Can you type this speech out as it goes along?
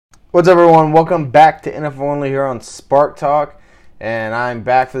What's up, everyone? Welcome back to NFL Only here on Spark Talk, and I'm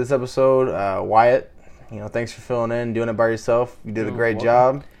back for this episode. Wyatt, thanks for filling in, doing it by yourself. You did a great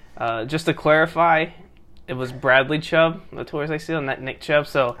job. Just to clarify, it was Bradley Chubb, notoriously stealing, not Nick Chubb.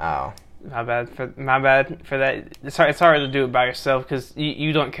 So, my bad for that. It's hard to do it by yourself because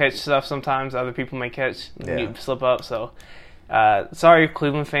you don't catch stuff sometimes. Other people may catch. You slip up. So, sorry,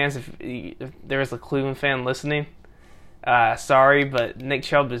 Cleveland fans, if there is a Cleveland fan listening. Sorry, but Nick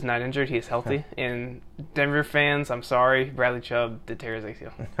Chubb is not injured. He is healthy. And Denver fans, I'm sorry. Bradley Chubb did tear his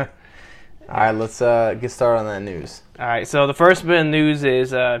ACL. All right, let's get started on that news. All right, so the first bit of news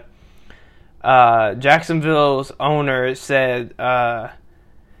is Jacksonville's owner said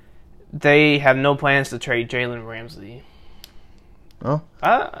they have no plans to trade Jalen Ramsey. Oh?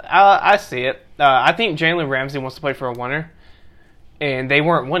 I see it. I think Jalen Ramsey wants to play for a winner, and they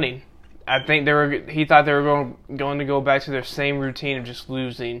weren't winning. I think he thought they were going to go back to their same routine of just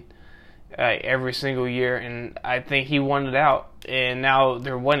losing every single year, and I think he wanted out, and now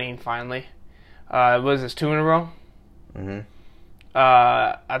they're winning finally. Was this 2 in a row? Mm-hmm.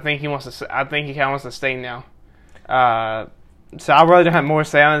 I think he wants to. I think he kind of wants to stay now. So I really don't have more to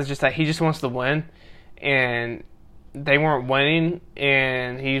say on it. It's just that he just wants to win, and they weren't winning,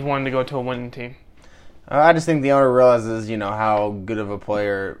 and he wanted to go to a winning team. I just think the owner realizes, how good of a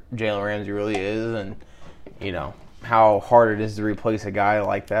player Jalen Ramsey really is, and, how hard it is to replace a guy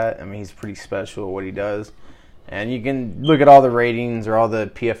like that. I mean, he's pretty special at what he does. And you can look at all the ratings or all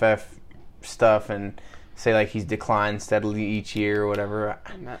the PFF stuff and say, like, he's declined steadily each year or whatever.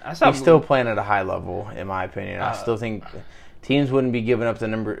 He's still playing at a high level, in my opinion. I still think teams wouldn't be giving up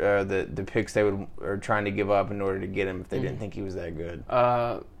the picks they are trying to give up in order to get him if they didn't think he was that good.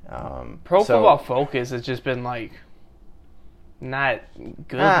 Pro Football Focus has just been not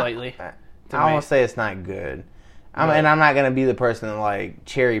good lately. I won't say it's not good. And I'm not gonna be the person that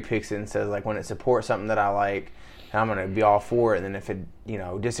cherry picks it and says when it supports something that I like, I'm gonna be all for it. And then if it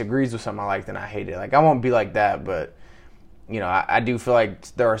disagrees with something I like, then I hate it. I won't be like that, but I do feel like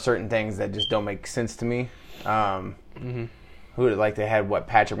there are certain things that just don't make sense to me. They had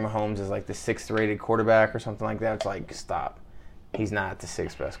Patrick Mahomes is the 6th rated quarterback or something like that. It's stop. He's not the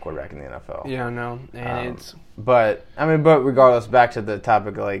 6th best quarterback in the NFL. Yeah, no, and it's. But regardless, back to the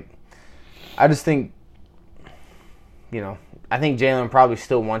topic. I just think, I think Jalen probably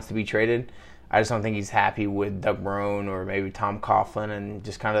still wants to be traded. I just don't think he's happy with Doug Marrone or maybe Tom Coughlin and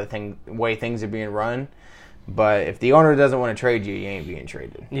just kind of the way things are being run. But if the owner doesn't want to trade you, you ain't being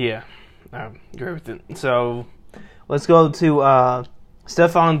traded. Yeah, I agree with it. So let's go to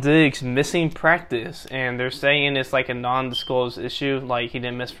Stephon Diggs missing practice, and they're saying it's a non-disclosed issue. He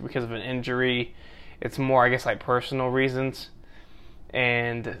didn't miss because of an injury. It's more, I guess, personal reasons.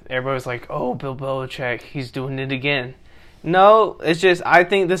 And everybody's like, oh, Bill Belichick, he's doing it again. No, it's just, I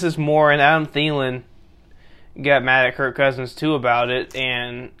think this is more, and Adam Thielen got mad at Kirk Cousins, too, about it,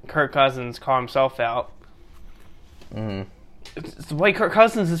 and Kirk Cousins called himself out. Mm-hmm. It's the way Kirk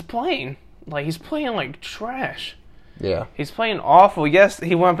Cousins is playing. He's playing like trash. Yeah. He's playing awful. Yes,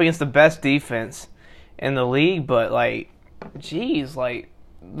 he went up against the best defense in the league, but, the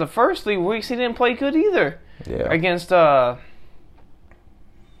first 3 weeks he didn't play good either. Yeah. Against,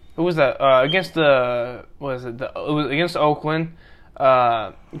 who was that? Against it was against Oakland.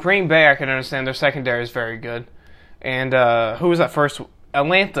 Green Bay, I can understand. Their secondary is very good. And, who was that first?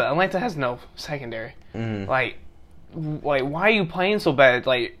 Atlanta. Atlanta has no secondary. Mm-hmm. Why are you playing so bad?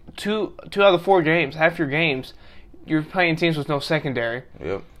 2 out of 4 games, half your games, you're playing teams with no secondary.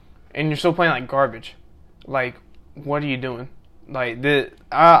 Yep. And you're still playing like garbage. What are you doing?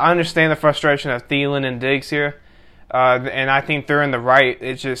 I understand the frustration of Thielen and Diggs here, and I think they're in the right.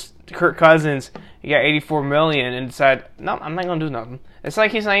 It's just Kirk Cousins, he got $84 million and decided, no, I'm not gonna do nothing. It's like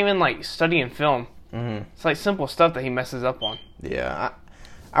he's not even studying film. Mm-hmm. It's simple stuff that he messes up on. Yeah,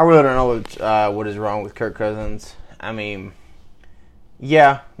 I really don't know what is wrong with Kirk Cousins. I mean,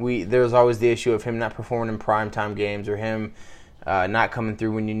 yeah, there's always the issue of him not performing in primetime games or him not coming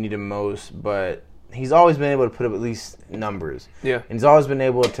through when you need him most, but he's always been able to put up at least numbers. Yeah. And he's always been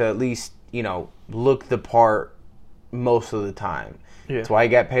able to at least, look the part most of the time. Yeah. That's why he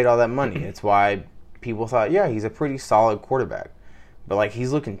got paid all that money. It's why people thought, yeah, he's a pretty solid quarterback. But,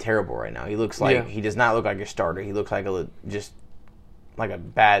 he's looking terrible right now. He looks he does not look like a starter. He looks like a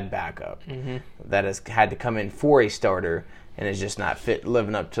bad backup that has had to come in for a starter and is just not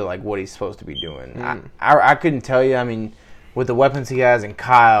living up to what he's supposed to be doing. I couldn't tell you. I mean, with the weapons he has in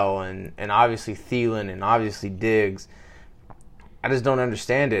Kyle and obviously Thielen and obviously Diggs, I just don't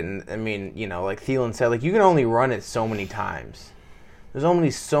understand it. And I mean, like Thielen said, you can only run it so many times. There's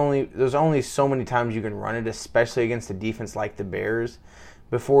only so many times you can run it, especially against a defense like the Bears.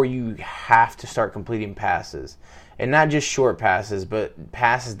 before you have to start completing passes. And not just short passes, but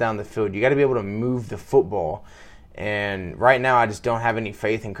passes down the field. You got to be able to move the football. And right now, I just don't have any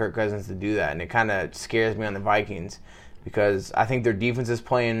faith in Kirk Cousins to do that. And it kind of scares me on the Vikings because I think their defense is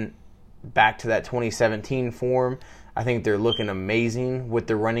playing back to that 2017 form. I think they're looking amazing with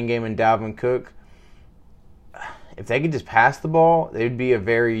the running game and Dalvin Cook. If they could just pass the ball, they would be a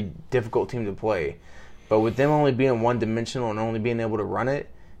very difficult team to play. But with them only being one-dimensional and only being able to run it,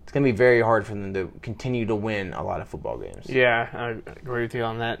 it's going to be very hard for them to continue to win a lot of football games. Yeah, I agree with you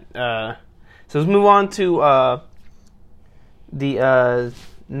on that. So let's move on to the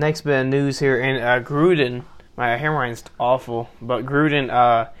next bit of news here. And Gruden, my handwriting's awful, but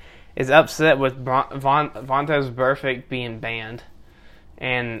Gruden is upset with Vontaze Burfict being banned.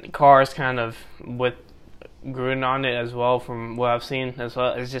 And Carr's kind of with Gruden on it as well from what I've seen as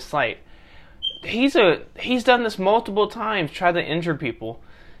well. It's just like, he's done this multiple times, tried to injure people.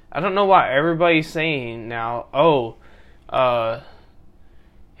 I don't know why everybody's saying now,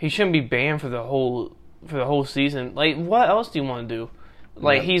 he shouldn't be banned for the whole season. Like, what else do you want to do?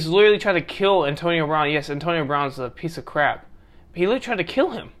 Like, he's literally trying to kill Antonio Brown. Yes, Antonio Brown's a piece of crap. He literally tried to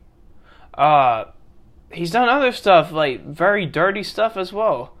kill him. He's done other stuff, like very dirty stuff as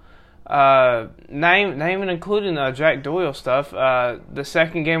well. Not even including Jack Doyle stuff. The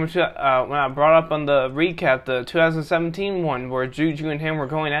second game, when I brought up on the recap, the 2017 one where Juju and him were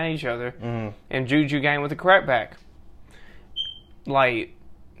going at each other, and Juju got him with the crackback. Like,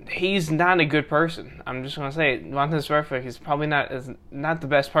 he's not a good person. I'm just gonna say it. Vontaze Burfict is probably not the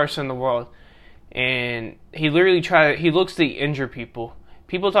best person in the world, and he literally he looks to injure people.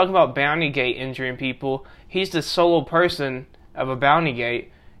 People talk about Bountygate injuring people. He's the solo person of a Bountygate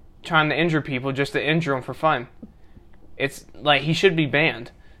trying to injure people just to injure them for fun. It's like, he should be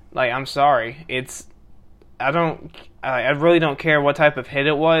banned. Like, I'm sorry. I really don't care what type of hit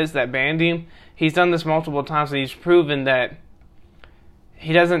it was that banned him. He's done this multiple times, and he's proven that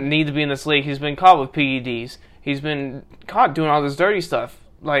he doesn't need to be in this league. He's been caught with PEDs. He's been caught doing all this dirty stuff.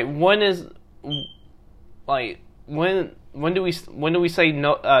 Like, when do we say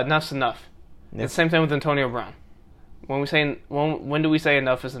no? Enough's enough? Yep. It's the same thing with Antonio Brown. When do we say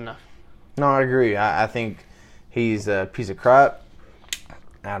enough is enough? No, I agree. I think he's a piece of crap.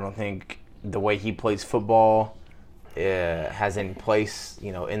 I don't think the way he plays football has any place,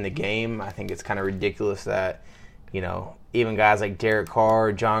 in the game. I think it's kind of ridiculous that, even guys like Derek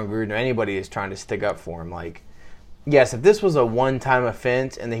Carr, John Gruden, or anybody is trying to stick up for him. Like, yes, if this was a one-time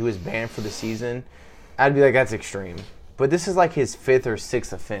offense and that he was banned for the season, I'd be like, that's extreme. But this is like his 5th or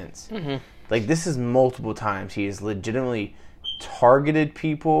 6th offense. Mm-hmm. Like, this is multiple times. He has legitimately targeted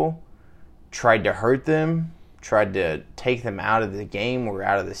people, tried to hurt them, tried to take them out of the game or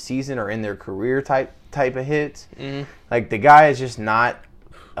out of the season or in their career type of hits. Mm-hmm. Like, the guy is just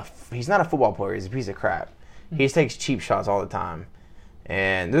he's not a football player. He's a piece of crap. Mm-hmm. He just takes cheap shots all the time.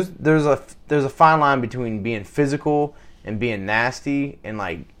 And there's a fine line between being physical and being nasty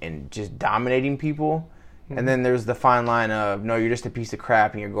and just dominating people. And then there's the fine line of, no, you're just a piece of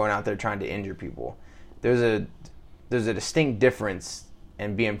crap and you're going out there trying to injure people. There's a distinct difference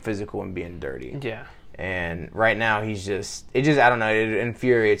in being physical and being dirty. Yeah. And right now I don't know, it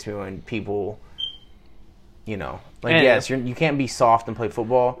infuriates me when people, yes, you can't be soft and play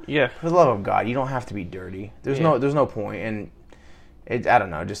football. Yeah. For the love of God, you don't have to be dirty. There's no point. And I don't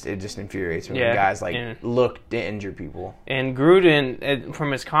know, it just infuriates me when guys look to injure people. And Gruden,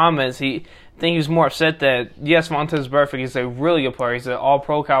 from his comments, I think he was more upset that, yes, Vontaze Burfict is a really good player. He's an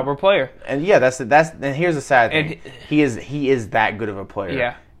all-pro caliber player. And and here's the sad thing. He is that good of a player.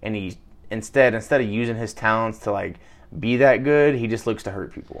 Yeah. And he instead of using his talents to be that good, he just looks to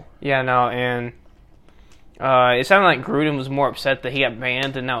hurt people. Yeah, no, and it sounded like Gruden was more upset that he got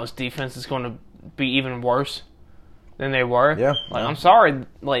banned and now his defense is going to be even worse than they were. Yeah. I'm sorry.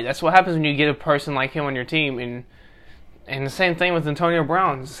 That's what happens when you get a person like him on your team. And the same thing with Antonio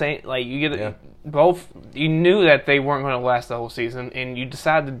Brown. You get both. You knew that they weren't going to last the whole season, and you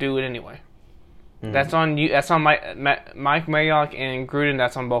decided to do it anyway. Mm-hmm. That's on you. That's on Mike Mayock and Gruden.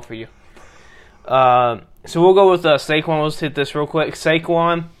 That's on both of you. So we'll go with Saquon. Let's hit this real quick.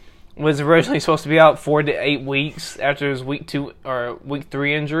 Saquon was originally supposed to be out 4 to 8 weeks after his week 2 or week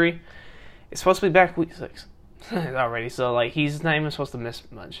 3 injury. It's supposed to be back week 6 already. So he's not even supposed to miss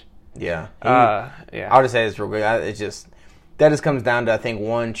much. Yeah. Yeah. I'll just say this real quick. That just comes down to, I think,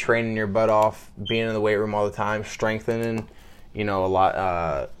 one, training your butt off, being in the weight room all the time, strengthening, a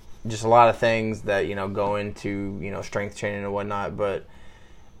lot, just a lot of things that, go into, strength training and whatnot. But,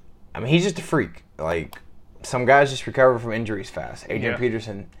 I mean, he's just a freak. Some guys just recover from injuries fast. Adrian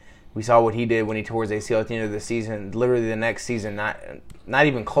Peterson We saw what he did when he tore his ACL at the end of the season. Literally the next season, not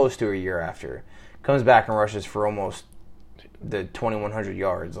even close to a year after, comes back and rushes for almost the 2,100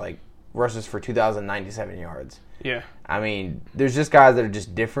 yards. Like, rushes for 2,097 yards. Yeah. I mean, there's just guys that are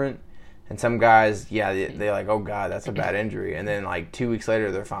just different. And some guys, they're like, oh, God, that's a bad injury. And then, like, 2 weeks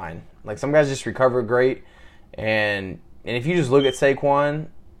later, they're fine. Like, some guys just recover great. And if you just look at Saquon,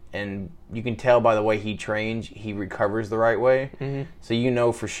 and you can tell by the way he trains, he recovers the right way. Mm-hmm. So you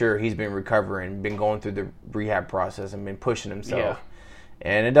know for sure he's been recovering, been going through the rehab process, and been pushing himself. Yeah.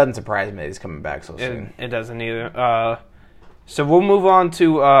 And it doesn't surprise me that he's coming back so soon. It doesn't either. So we'll move on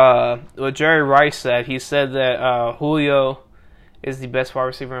to what Jerry Rice said. He said that Julio is the best wide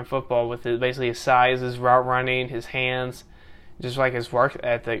receiver in football with basically his size, his route running, his hands, just like his work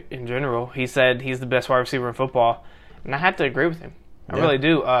ethic in general. He said he's the best wide receiver in football. And I have to agree with him. I really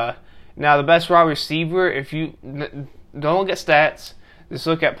do. Now, the best wide receiver, if you don't look at stats, just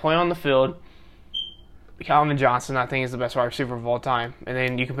look at play on the field. Calvin Johnson, I think, is the best wide receiver of all time. And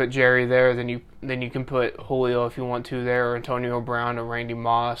then you can put Jerry there. Then you can put Julio if you want to there, or Antonio Brown, or Randy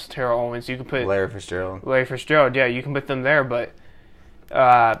Moss, Terrell Owens. You can put Larry Fitzgerald. Yeah, you can put them there. But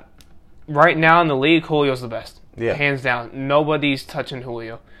right now in the league, Julio's the best. Yeah. Hands down. Nobody's touching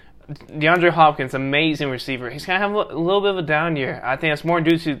Julio. DeAndre Hopkins, amazing receiver. He's kind of having a little bit of a down year. I think it's more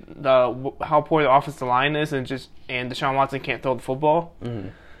due to how poor the offensive line is, and Deshaun Watson can't throw the football. Mm-hmm.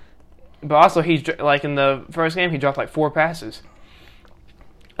 But also, he's like in the first game, he dropped like 4 passes.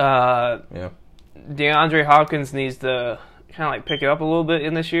 DeAndre Hopkins needs to kind of like pick it up a little bit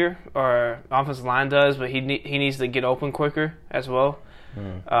in this year, or offensive line does, but he needs to get open quicker as well.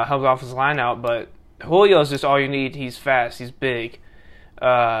 Help the offensive line out. But Julio is just all you need. He's fast. He's big.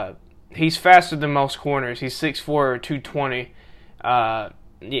 He's faster than most corners. He's 6'4", or 220.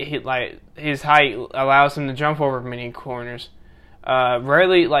 His height allows him to jump over many corners.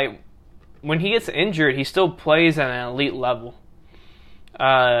 Rarely, like, when he gets injured, he still plays at an elite level.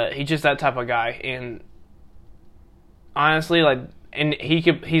 He's just that type of guy. And honestly,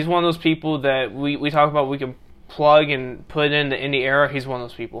 he's one of those people that we talk about we can plug and put into any era. He's one of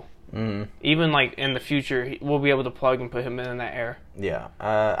those people. Mm-hmm. Even like in the future, we'll be able to plug and put him in that era. Yeah,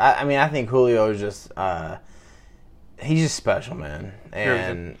 I mean, I think Julio is just he's just special, man.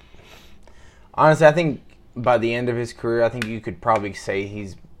 And honestly, I think by the end of his career, I think you could probably say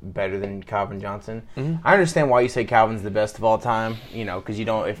he's better than Calvin Johnson. Mm-hmm. I understand why you say Calvin's the best of all time. Because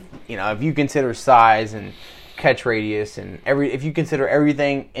if you consider size and catch radius and if you consider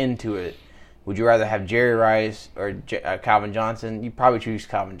everything into it. Would you rather have Jerry Rice or Calvin Johnson? You'd probably choose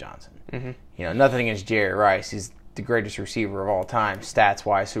Calvin Johnson. Mm-hmm. Nothing against Jerry Rice. He's the greatest receiver of all time,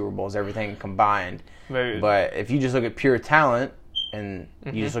 stats-wise, Super Bowls, everything combined. But if you just look at pure talent and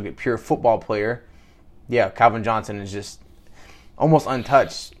you just look at pure football player, Calvin Johnson is just almost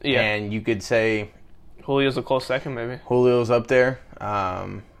untouched. Yeah. And you could say Julio's a close second, maybe. Julio's up there.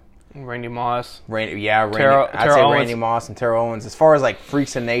 Randy Moss. I'd say Randy Moss and Terrell Owens. As far as like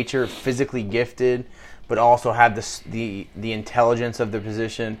freaks of nature, physically gifted, but also have the intelligence of the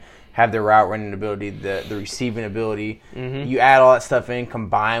position, have the route running ability, the receiving ability. Mm-hmm. You add all that stuff in,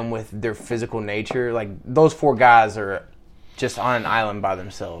 combined with their physical nature. Like, those 4 guys are just on an island by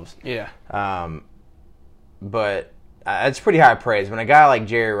themselves. Yeah. But it's pretty high praise. When a guy like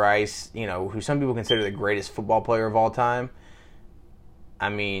Jerry Rice, who some people consider the greatest football player of all time, I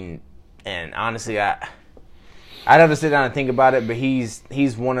mean, and honestly, I'd have to sit down and think about it, but he's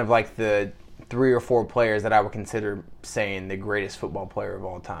one of like the 3 or 4 players that I would consider saying the greatest football player of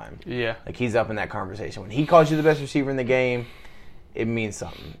all time. Yeah. Like, he's up in that conversation. When he calls you the best receiver in the game, it means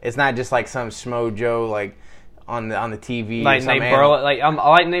something. It's not just like some schmo Joe like on the TV. Like Nate Burleson. I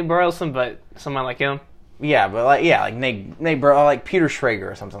like Nate Burleson, but someone like him. Yeah, but like Nate Burleson, like Peter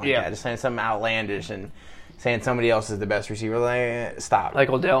Schrager or something like that. Just saying something outlandish and saying somebody else is the best receiver. Like, stop. Like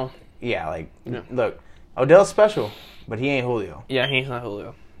Odell. Yeah, look, Odell's special, but he ain't Julio. Yeah, he's not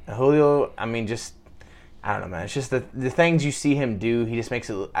Julio. Julio, I mean, just, I don't know, man. It's just the things you see him do. He just makes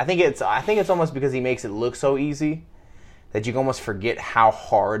it. I think it's almost because he makes it look so easy that you can almost forget how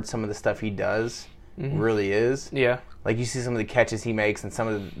hard some of the stuff he does really is. Yeah. Like, you see some of the catches he makes and some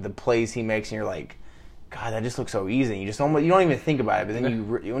of the plays he makes, and you're like, God, that just looks so easy. And you don't even think about it. But then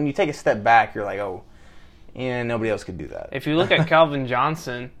when you take a step back, you're like, oh, yeah, nobody else could do that. If you look at Calvin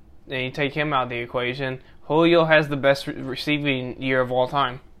Johnson and you take him out of the equation, Julio has the best receiving year of all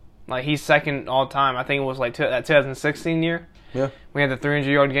time. Like, he's second all time. I think it was like that 2016 year. Yeah. We had the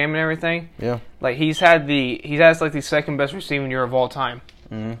 300-yard game and everything. Yeah. Like, he has like the second best receiving year of all time.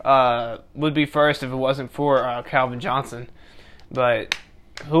 Mm-hmm. Would be first if it wasn't for Calvin Johnson. But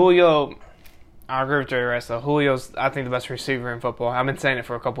Julio, I agree with Jerry Rice. So Julio's, I think, the best receiver in football. I've been saying it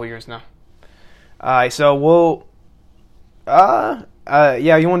for a couple of years now. All right, so we'll, you want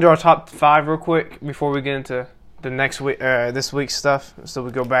to do our top 5 real quick before we get into the next week, this week's stuff? So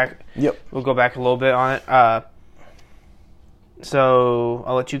we go back. Yep. We'll go back a little bit on it. So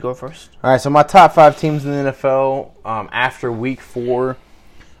I'll let you go first. All right, so my top 5 teams in the NFL after Week 4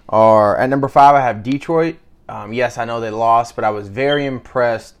 are at number 5. I have Detroit. Yes, I know they lost, but I was very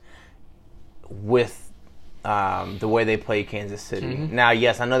impressed with the way they played Kansas City. Mm-hmm. Now,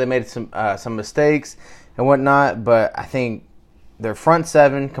 yes, I know they made some mistakes and whatnot, but I think their front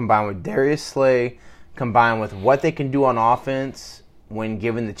 7 combined with Darius Slay, combined with what they can do on offense when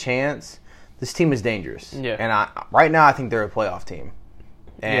given the chance, this team is dangerous. Yeah. And right now I think they're a playoff team.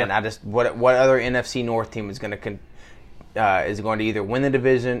 And I just what other NFC North team is going to either win the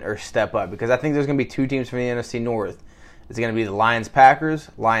division or step up? Because I think there's going to be 2 teams from the NFC North. It's going to be the Lions-Packers,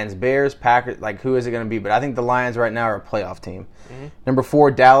 Lions-Bears, Packers. Like, who is it going to be? But I think the Lions right now are a playoff team. Mm-hmm. Number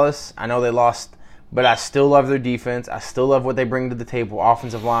 4, Dallas. I know they lost, but I still love their defense. I still love what they bring to the table.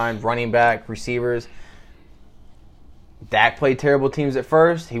 Offensive line, running back, receivers. Dak played terrible teams at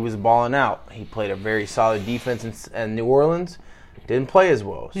first. He was balling out. He played a very solid defense in New Orleans. Didn't play as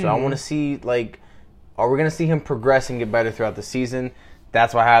well. So I want to see, are we going to see him progress and get better throughout the season?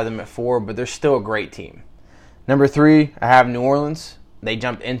 That's why I have them at 4, but they're still a great team. Number 3, I have New Orleans. They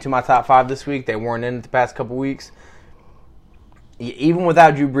jumped into my top 5 this week. They weren't in it the past couple weeks. Even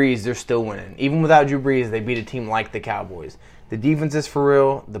without Drew Brees, they're still winning. Even without Drew Brees, they beat a team like the Cowboys. The defense is for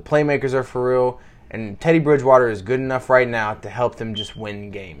real. The playmakers are for real. And Teddy Bridgewater is good enough right now to help them just win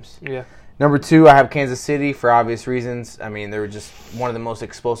games. Yeah. Number 2, I have Kansas City for obvious reasons. I mean, they're just one of the most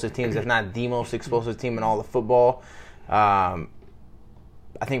explosive teams, if not the most explosive team in all of football.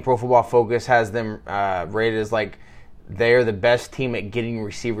 I think Pro Football Focus has them rated as they're the best team at getting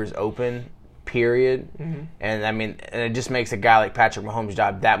receivers open, period. Mm-hmm. And I mean, and it just makes a guy like Patrick Mahomes'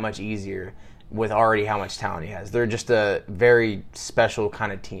 job that much easier with already how much talent he has. They're just a very special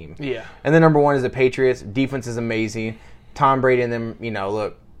kind of team. Yeah. And then number 1 is the Patriots. Defense is amazing. Tom Brady and them,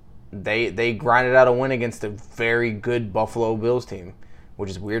 look, they grinded out a win against a very good Buffalo Bills team, which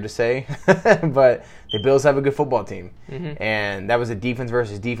is weird to say, but the Bills have a good football team. Mm-hmm. And that was a defense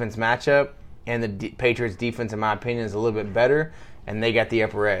versus defense matchup, and the Patriots' defense, in my opinion, is a little bit better, and they got the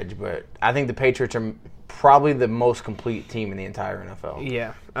upper edge. But I think the Patriots are probably the most complete team in the entire NFL.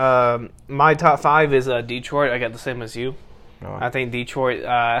 Yeah. My top 5 is Detroit. I got the same as you. Oh. I think Detroit,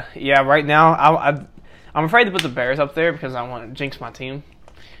 right now, I'm afraid to put the Bears up there because I want to jinx my team.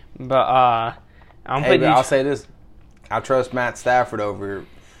 But I'll say this. I trust Matt Stafford over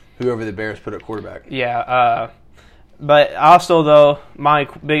whoever the Bears put at quarterback. Yeah. But also, though, my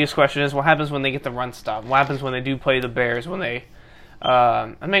biggest question is what happens when they get the run stop? What happens when they do play the Bears? When they,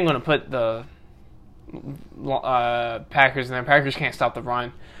 I'm not going to put the Packers in there. Packers can't stop the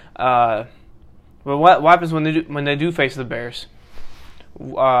run. But what happens when they do face the Bears?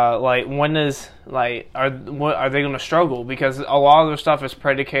 When is are they going to struggle? Because a lot of their stuff is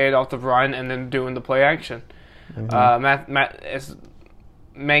predicated off the run and then doing the play action. Mm-hmm. It's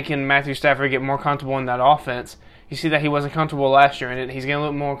making Matthew Stafford get more comfortable in that offense. You see that he wasn't comfortable last year in it. He's getting a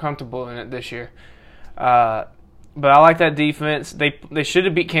little more comfortable in it this year. But I like that defense. They should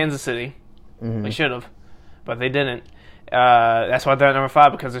have beat Kansas City. Mm-hmm. They should have, but they didn't. That's why they're at number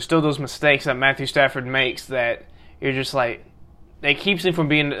 5, because there's still those mistakes that Matthew Stafford makes that you're just it keeps him from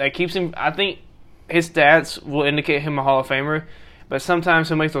being. It keeps him. I think his stats will indicate him a Hall of Famer, but sometimes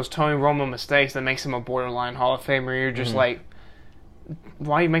he'll make those Tony Romo mistakes that makes him a borderline Hall of Famer. You're just why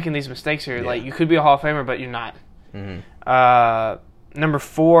are you making these mistakes here? Yeah. You could be a Hall of Famer, but you're not. Mm-hmm. Number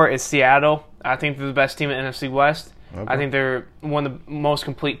 4 is Seattle. I think they're the best team in NFC West. Okay. I think they're one of the most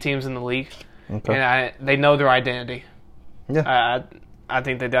complete teams in the league. Okay. And they know their identity. Yeah. I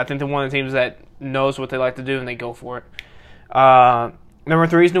think they do. I think they're one of the teams that knows what they like to do and they go for it. Number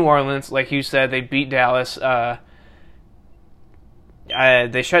 3 is New Orleans. Like you said, they beat Dallas.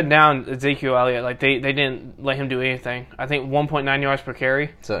 They shut down Ezekiel Elliott. They didn't let him do anything. I think 1.9 yards per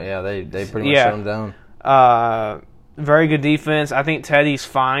carry. So, yeah, they pretty much shut him down. Very good defense. I think Teddy's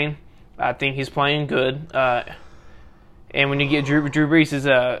fine. I think he's playing good. And when you get Drew Brees is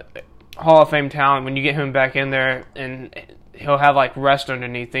a Hall of Fame talent. When you get him back in there and he'll have rest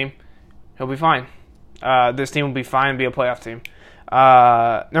underneath him, he'll be fine. This team will be fine and be a playoff team.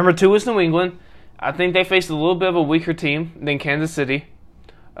 Number 2 is New England. I think they faced a little bit of a weaker team than Kansas City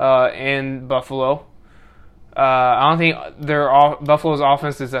and Buffalo. I don't think Buffalo's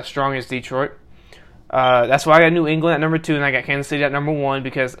offense is as strong as Detroit. That's why I got New England at number 2 and I got Kansas City at number 1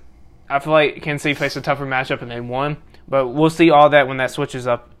 because I feel like Kansas City faced a tougher matchup and they won. But we'll see all that when that switches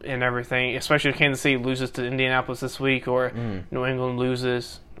up and everything, especially if Kansas City loses to Indianapolis this week or New England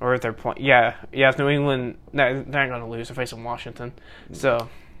loses, or if they're playing. Yeah, if New England, they're not going to lose. They're facing Washington. So,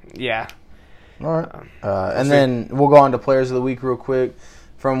 yeah. All right. And then we'll go on to Players of the Week real quick.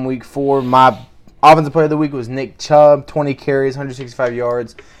 From Week 4, my Offensive Player of the Week was Nick Chubb, 20 carries, 165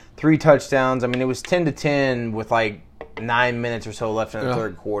 yards, 3 touchdowns. I mean, it was 10-10 with like 9 minutes or so left in the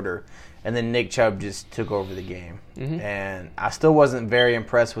third quarter. And then Nick Chubb just took over the game. And I still wasn't very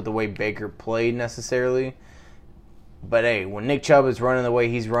impressed with the way Baker played necessarily. But, hey, when Nick Chubb is running the way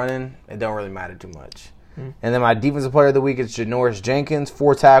he's running, it don't really matter too much. And then my Defensive Player of the Week is Janoris Jenkins,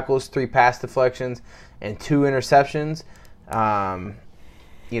 4 tackles, 3 pass deflections, and 2 interceptions.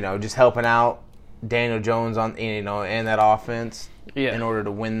 Just helping out Daniel Jones and that offense in order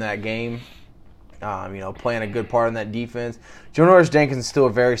to win that game. Playing a good part in that defense. Janoris Jenkins is still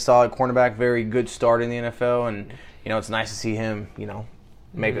a very solid cornerback, very good start in the NFL, and it's nice to see him,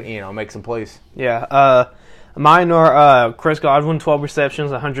 make some plays. Yeah. Mine are Chris Godwin, 12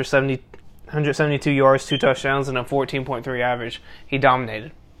 receptions, 172 yards, 2 touchdowns, and a 14.3 average. He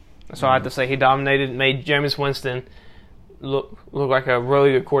dominated. That's all I have to say. He dominated, made Jameis Winston look like a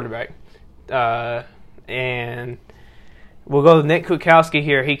really good quarterback. And we'll go with Nick Kwiatkowski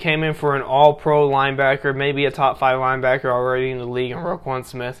here. He came in for an all-pro linebacker, maybe a top 5 linebacker already in the league, and Roquan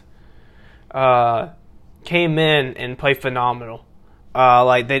Smith. Came in and played phenomenal.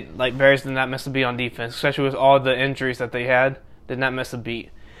 Bears did not miss a beat on defense, especially with all the injuries that they had. Did not miss a beat.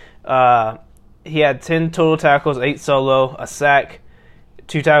 He had 10 total tackles, 8 solo, a sack,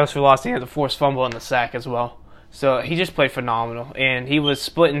 2 tackles for loss. He had the forced fumble and the sack as well. So he just played phenomenal, and he was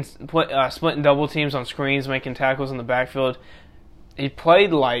splitting double teams on screens, making tackles in the backfield. He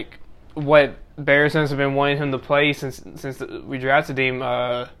played like what Bears fans have been wanting him to play since we drafted him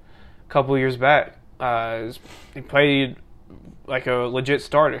a couple years back. He played like a legit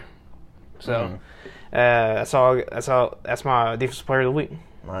starter. So that's my Defensive Player of the Week.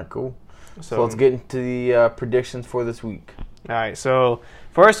 All right, cool. So let's get into the predictions for this week. All right, so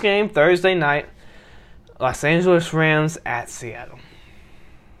first game, Thursday night. Los Angeles Rams at Seattle.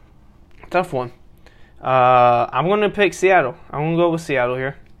 Tough one. I'm going to pick Seattle. I'm going to go with Seattle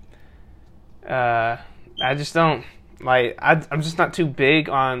here. I just don't I'm just not too big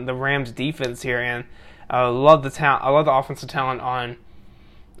on the Rams defense here, and I love the talent. I love the offensive talent on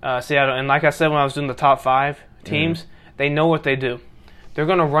Seattle. And like I said when I was doing the top 5 teams, they know what they do. They're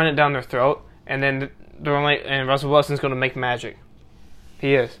going to run it down their throat, and then and Russell Wilson's going to make magic.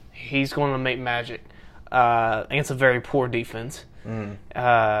 He is. He's going to make magic. Against a very poor defense. And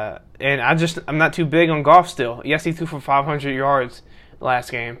I'm not too big on Goff still. Yes, he threw for 500 yards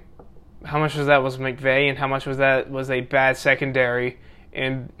last game. How much was that was McVay, and how much was that was a bad secondary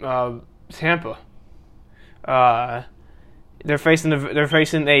in Tampa? They're facing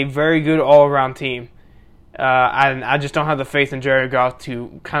a very good all-around team. I just don't have the faith in Jared Goff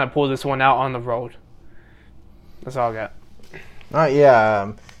to kind of pull this one out on the road. That's all I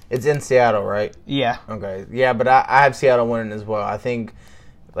got. It's in Seattle, right? Yeah. Okay. Yeah, but I have Seattle winning as well. I think,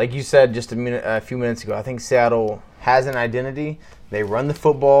 like you said just a few minutes ago, I think Seattle has an identity. They run the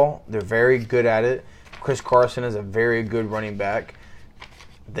football. They're very good at it. Chris Carson is a very good running back.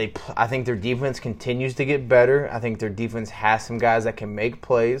 I think their defense continues to get better. I think their defense has some guys that can make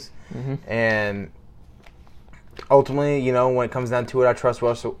plays. And ultimately, when it comes down to it, I trust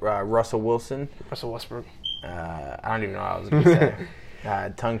Russell Wilson. Russell Westbrook. I don't even know what I was going to say.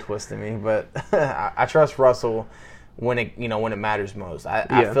 Tongue twisting me, but I trust Russell when it matters most.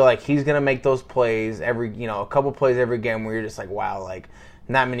 I feel like he's gonna make those plays a couple plays every game where you're just like, wow, like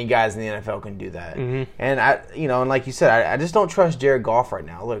not many guys in the NFL can do that. And and like you said, I just don't trust Jared Goff right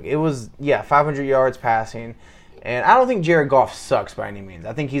now. Look, it was 500 yards passing, and I don't think Jared Goff sucks by any means.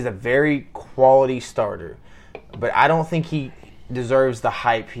 I think he's a very quality starter, but I don't think he deserves the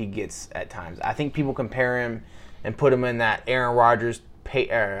hype he gets at times. I think people compare him and put him in that Aaron Rodgers,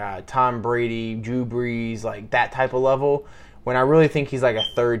 Tom Brady, Drew Brees, like that type of level, when I really think he's like a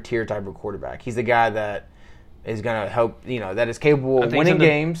third-tier type of quarterback. He's the guy that is going to help, that is capable of winning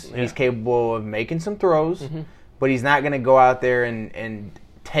games. Yeah. He's capable of making some throws, but he's not going to go out there and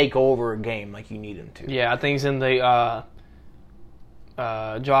take over a game like you need him to. Yeah, I think he's in the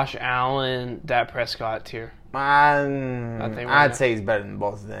Josh Allen, Dak Prescott tier. I'd say he's better than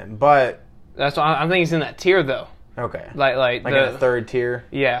both of them, but that's why I think he's in that tier though. Okay. Like in a third tier?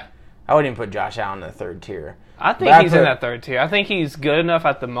 Yeah. I wouldn't even put Josh Allen in the third tier. I think he's in that third tier. I think he's good enough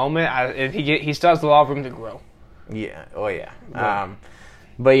at the moment. If he still has a lot of room to grow. Yeah. Oh, yeah.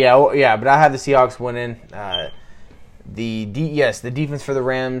 But I have the Seahawks winning. The defense for the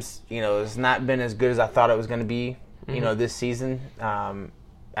Rams, has not been as good as I thought it was going to be, this season.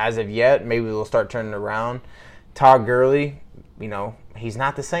 As of yet, maybe they'll start turning around. Todd Gurley, he's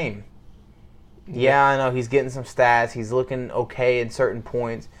not the same. Yeah, I know he's getting some stats. He's looking okay in certain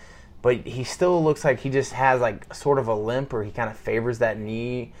points, but he still looks like he just has like sort of a limp, or he kind of favors that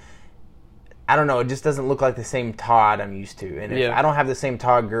knee. I don't know. It just doesn't look like the same Todd I'm used to. And if I don't have the same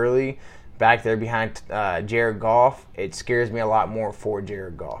Todd Gurley back there behind Jared Goff, it scares me a lot more for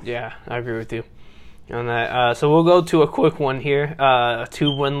Jared Goff. Yeah, I agree with you on that. So we'll go to a quick one here. 2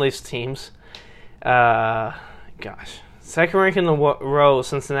 winless teams. Second rank in the row,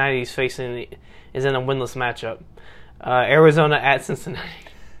 Cincinnati is in a winless matchup. Arizona at Cincinnati.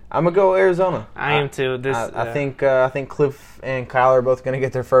 I'm gonna go Arizona. I am too. I think Cliff and Kyler are both gonna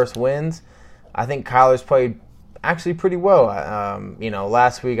get their first wins. I think Kyler's played actually pretty well.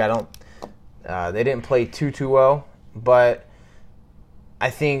 Last week they didn't play too well, but I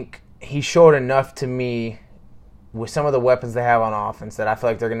think he showed enough to me with some of the weapons they have on offense that I feel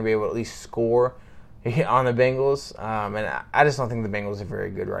like they're going to be able to at least score on the Bengals. And I just don't think the Bengals are very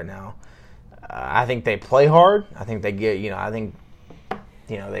good right now. I think they play hard. I think they get,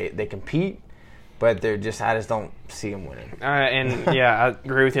 they compete, but I just don't see them winning. I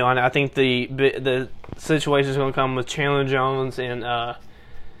agree with you on it. I think the situation is going to come with Chandler Jones and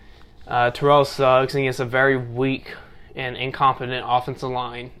Terrell Suggs against a very weak and incompetent offensive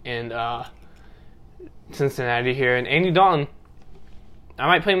line in Cincinnati here. And Andy Dalton, I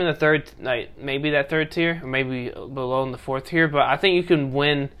might play him in the third, maybe that third tier, or maybe below in the fourth tier, but I think you can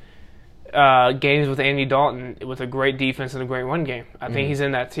win games with Andy Dalton with a great defense and a great run game. I think he's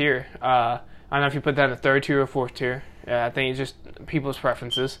in that tier. I don't know if you put that in the third tier or fourth tier. I think it's just people's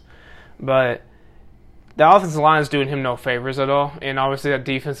preferences. But the offensive line is doing him no favors at all, and obviously that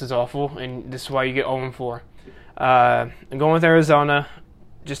defense is awful, and this is why you get 0-4. I'm going with Arizona.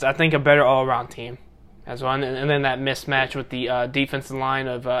 Just, I think, a better all-around team as well. And then that mismatch with the defensive line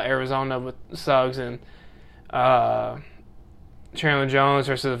of Arizona with Suggs and Chandler Jones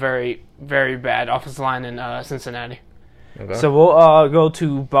versus a very, very bad offensive line in Cincinnati. Okay. So we'll go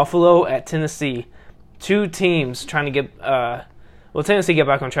to Buffalo at Tennessee. 2 teams trying to get Tennessee got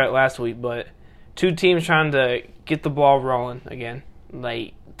back on track last week, but 2 teams trying to get the ball rolling again.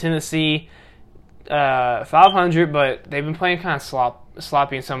 Like Tennessee, 500, but they've been playing kind of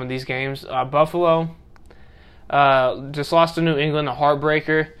sloppy in some of these games. Buffalo just lost to New England, a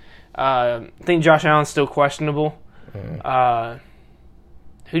heartbreaker. I think Josh Allen's still questionable. Who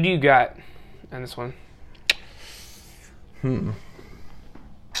do you got in this one? I'm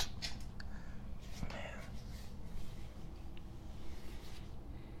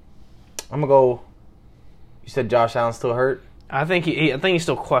gonna go. You said Josh Allen's still hurt? I think he's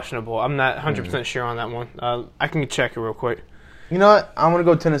still questionable. I'm not 100% sure on that one. I can check it real quick. You know what? I'm gonna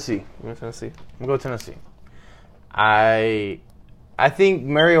go Tennessee. I'm gonna go Tennessee. I think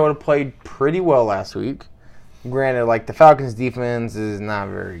Mariota played pretty well last week. Granted, the Falcons' defense is not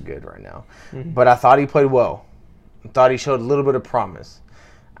very good right now, but I thought he played well. I thought he showed a little bit of promise.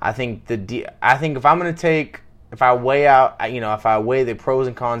 I think if I weigh the pros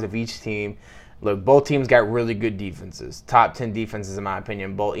and cons of each team, look, both teams got really good defenses, top 10 defenses in my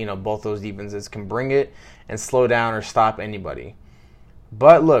opinion. Both those defenses can bring it and slow down or stop anybody.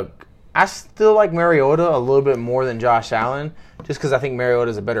 But look, I still like Mariota a little bit more than Josh Allen, just because I think Mariota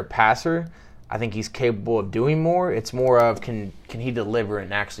is a better passer. I think he's capable of doing more. It's more of can he deliver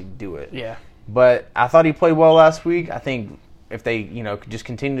and actually do it. Yeah. But I thought he played well last week. I think if they could just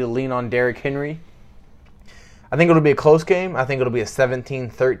continue to lean on Derrick Henry, I think it'll be a close game. I think it'll be a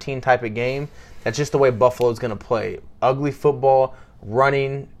 17-13 type of game. That's just the way Buffalo's going to play. Ugly football,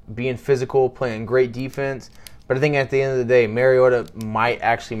 running, being physical, playing great defense. But I think at the end of the day, Mariota might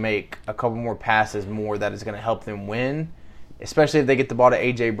actually make a couple more passes more that is going to help them win, especially if they get the ball to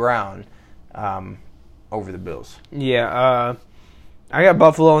A.J. Brown over the Bills. Yeah, I got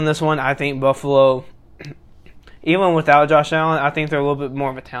Buffalo in this one. I think Buffalo, even without Josh Allen, I think they're a little bit more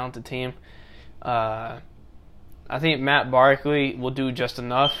of a talented team. I think Matt Barkley will do just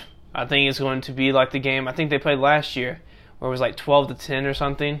enough. I think it's going to be like the game I think they played last year, where it was 12-10 or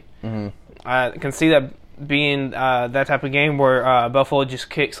something. Mm-hmm. I can see that being that type of game where Buffalo just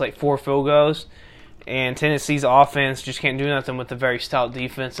kicks 4 field goals, and Tennessee's offense just can't do nothing with the very stout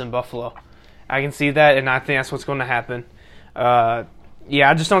defense in Buffalo. I can see that, and I think that's what's going to happen. I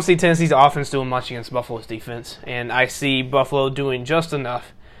just don't see Tennessee's offense doing much against Buffalo's defense, and I see Buffalo doing just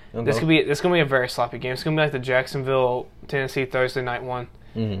enough. Okay. This could be a very sloppy game. It's gonna be like the Jacksonville Tennessee Thursday night one.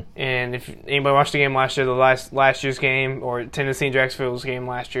 Mm-hmm. And if anybody watched the game last year, the last year's game, or Tennessee and Jacksonville's game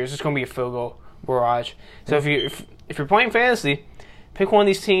last year, it's just gonna be a field goal barrage. So if you're playing fantasy, pick one of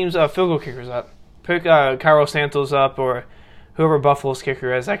these teams' field goal kickers up. Pick Cairo Santos up or whoever Buffalo's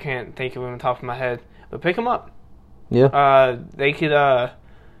kicker is. I can't think of him on the top of my head, but pick him up. Yeah. They could.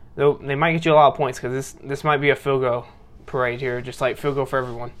 They might get you a lot of points because this might be a field goal parade here, just like field goal for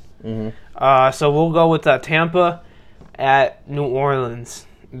everyone. Mm-hmm. So we'll go with Tampa at New Orleans.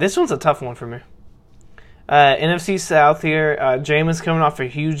 This one's a tough one for me. NFC South here. Jameis coming off a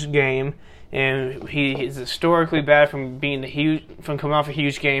huge game, and he's historically bad from coming off a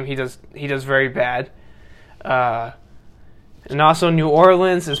huge game. He does very bad. And also New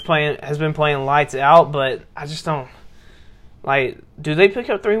Orleans has been playing lights out, but I just don't like. Do they pick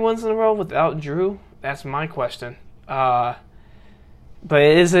up 3 wins in a row without Drew? That's my question. But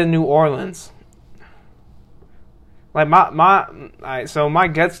it is in New Orleans. Like so my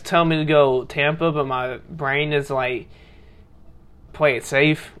guts tell me to go Tampa, but my brain is like play it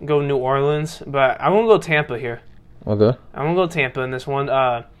safe, go New Orleans. But I'm gonna go Tampa here. Okay. I'm gonna go Tampa in this one.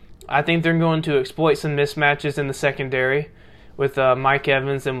 I think they're going to exploit some mismatches in the secondary with Mike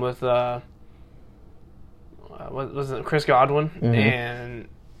Evans and with what was it, Chris Godwin, and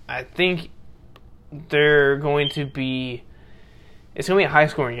I think they're going to be. It's going to be a high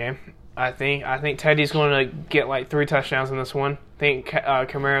scoring game. I think Teddy's going to get like 3 touchdowns in this one. I think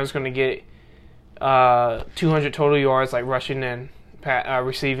Kamara's going to get 200 total yards, like rushing and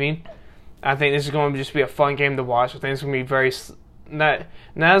receiving. I think this is going to just be a fun game to watch. I think it's going to be very not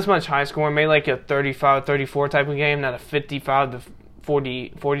as much high scoring, maybe like a 35-34 type of game, not a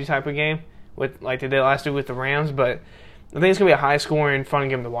 55-40 type of game with like they did last week with the Rams. But I think it's going to be a high scoring, fun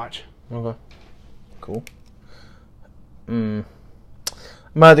game to watch. Okay, cool. I'm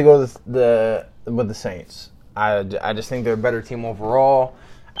going to have to go with the Saints. I just think they're a better team overall.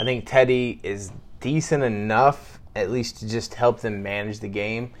 I think Teddy is decent enough, at least to just help them manage the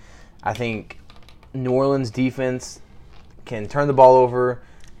game. I think New Orleans defense can turn the ball over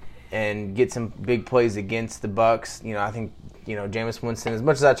and get some big plays against the Bucs. I think Jameis Winston, as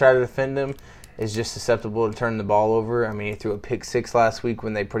much as I try to defend him, is just susceptible to turning the ball over. I mean, he threw a pick 6 last week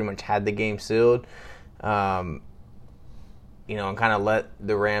when they pretty much had the game sealed. And kind of let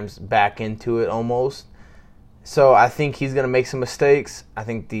the Rams back into it almost. So I think he's going to make some mistakes. I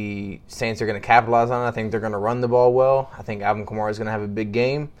think the Saints are going to capitalize on it. I think they're going to run the ball well. I think Alvin Kamara is going to have a big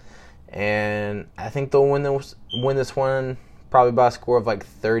game. And I think they'll win this one probably by a score of like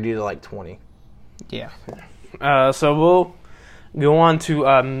 30 to like 20. Yeah. So we'll go on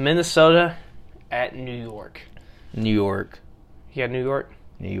to Minnesota at New York. New York. Yeah, New York.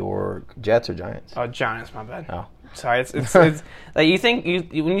 New York. Jets or Giants? Oh, Giants, my bad. Oh. Sorry, it's like you think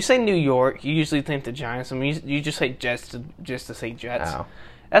when you say New York, you usually think the Giants. I mean, you just say Jets just to say Jets. Oh.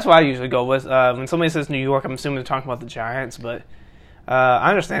 That's what I usually go with. When somebody says New York, I'm assuming they're talking about the Giants, but I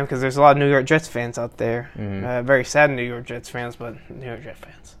understand because there's a lot of New York Jets fans out there. Mm-hmm. Very sad New York Jets fans, but New York Jets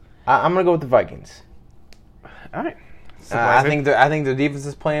fans. I'm gonna go with the Vikings. All right. I think the defense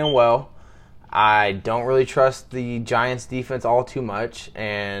is playing well. I don't really trust the Giants defense all too much,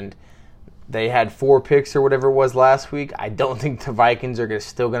 and they had 4 picks or whatever it was last week. I don't think the Vikings are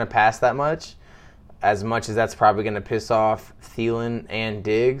still going to pass that much as that's probably going to piss off Thielen and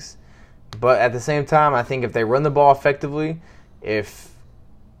Diggs. But at the same time, I think if they run the ball effectively, if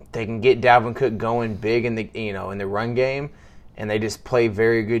they can get Dalvin Cook going big in the run game, and they just play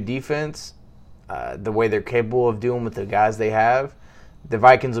very good defense, the way they're capable of doing with the guys they have, the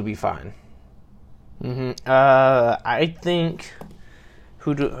Vikings will be fine. Mm-hmm. I think.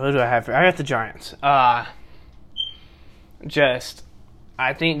 Who do I have? I got the Giants. I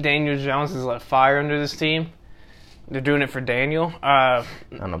think Daniel Jones has lit fire under this team. They're doing it for Daniel. I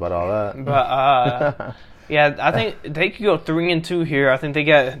don't know about all that. But, yeah, I think they could go 3-2 here. I think do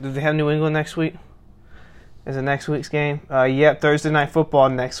they have New England next week? Is it next week's game? Yep, Thursday Night Football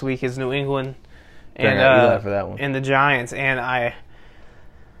next week is New England and for that one. And the Giants. And I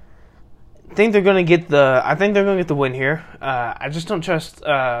think they're going to get the win here. I just don't trust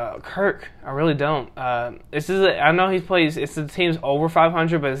Kirk. I really don't. I know it's the team's over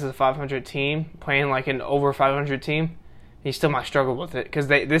 500, but this is a 500 team playing like an over 500 team. He still might struggle with it because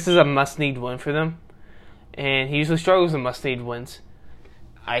this is a must-need win for them, and he usually struggles with must-need wins.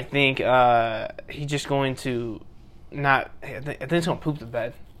 I think he's just going to not. I think he's going to poop the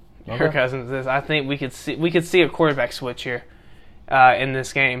bed. Okay. Kirk Cousins is. I think we could see a quarterback switch here in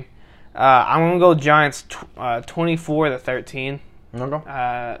this game. I'm going to go Giants 24-13.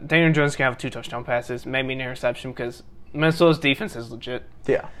 Okay. Daniel Jones can have 2 touchdown passes, maybe an interception because Minnesota's defense is legit.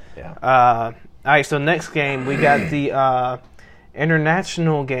 Yeah. All right, so next game, we got the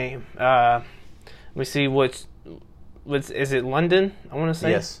international game. Let me see is it London, I want to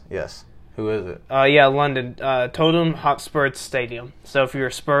say? Yes. Who is it? London. Tottenham Hotspur Stadium. So if you're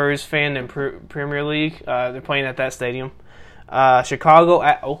a Spurs fan in Premier League, they're playing at that stadium. Chicago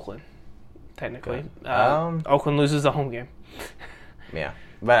at Oakland, technically. Oakland loses the home game. Yeah,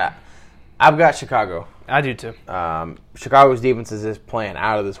 but I've got Chicago. I do too. Chicago's defense is just playing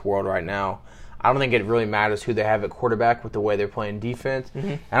out of this world right now. I don't think it really matters who they have at quarterback with the way they're playing defense. Mm-hmm.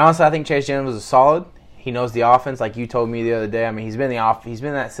 And honestly, I think Chase Young is solid. He knows the offense, like you told me the other day. I mean, he's been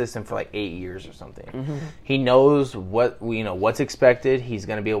in that system for like 8 years or something. Mm-hmm. He knows what's expected. He's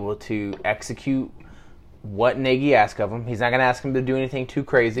going to be able to execute what Nagy asks of him. He's not going to ask him to do anything too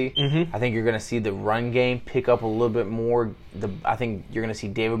crazy. Mm-hmm. I think you're going to see the run game pick up a little bit more. I think you're going to see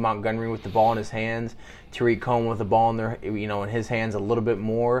David Montgomery with the ball in his hands, Tariq Cohen with the ball in his hands a little bit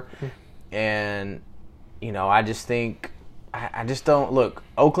more, and I just think. I just don't look.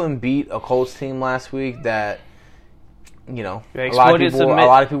 Oakland beat a Colts team last week that, a lot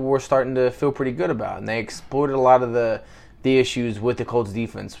of people were starting to feel pretty good about, and they exploited a lot of the issues with the Colts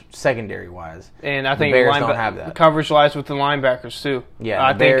defense secondary wise. And I think the Bears don't have that. Coverage lies with the linebackers too.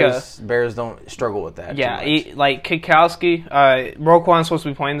 Yeah, Bears don't struggle with that. Yeah, like Kwiatkowski, Roquan's supposed to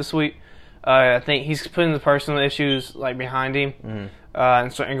be playing this week. I think he's putting the personal issues like behind him,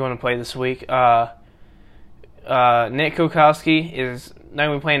 and certainly going to play this week. Nick Kwiatkowski is not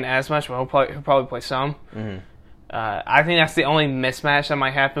going to be playing as much, but he'll probably play some. Mm-hmm. I think that's the only mismatch that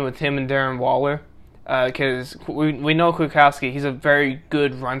might happen with him and Darren Waller, because we know Kwiatkowski, he's a very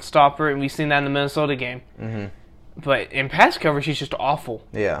good run stopper, and we've seen that in the Minnesota game. Mm-hmm. But in pass coverage, he's just awful.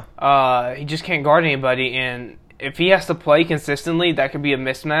 Yeah. He just can't guard anybody, and if he has to play consistently, that could be a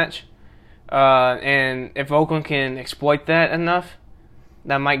mismatch. And if Oakland can exploit that enough,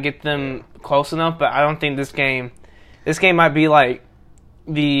 that might get them close enough, but I don't think this game might be like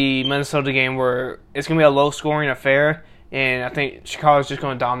the Minnesota game where it's going to be a low-scoring affair, and I think Chicago's just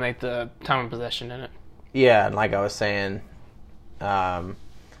going to dominate the time of possession in it. Yeah, and like I was saying, I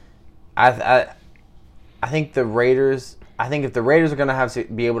think if the Raiders are going to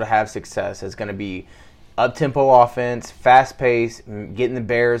be able to have success, it's going to be up-tempo offense, fast-paced, getting the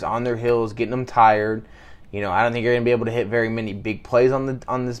Bears on their heels, getting them tired. I don't think you're going to be able to hit very many big plays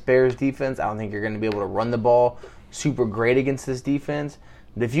on this Bears defense. I don't think you're going to be able to run the ball super great against this defense.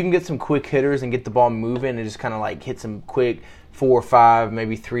 But if you can get some quick hitters and get the ball moving and just kind of like hit some quick 4 or 5,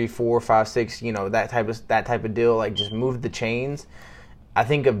 maybe 3, 4, 5, 6, that type of deal, like just move the chains, I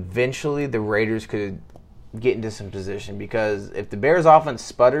think eventually the Raiders could get into some position, because if the Bears offense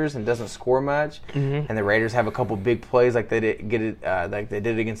sputters and doesn't score much, and the Raiders have a couple big plays like they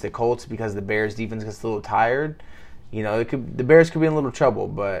did against the Colts because the Bears defense gets a little tired, the Bears could be in a little trouble,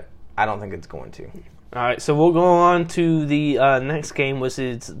 but I don't think it's going to. All right, so we'll go on to the next game, which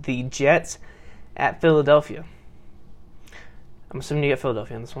is the Jets at Philadelphia. I'm assuming you get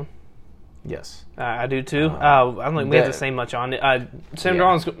Philadelphia in this one. Yes, I do too. I don't think we have to say much on it. Sam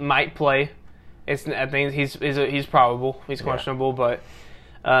Darnold might play. I think he's probable. He's questionable, but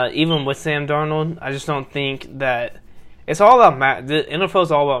even with Sam Darnold, I just don't think that it's all about the NFL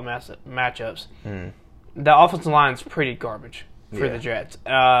is all about matchups. The offensive line is pretty garbage for the Jets.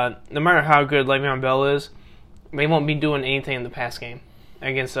 No matter how good Le'Veon Bell is, they won't be doing anything in the pass game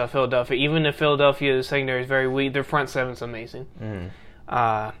against Philadelphia. Even if Philadelphia's secondary is very weak, their front seven is amazing.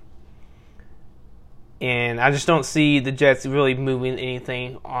 And I just don't see the Jets really moving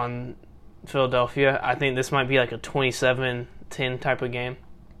anything on Philadelphia. I think this might be like a 27-10 type of game.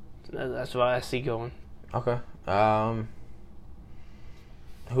 That's what I see going. Okay.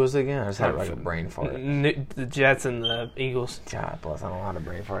 Who was it again? I just had like a brain fart. The Jets and the Eagles. God bless. I don't know how to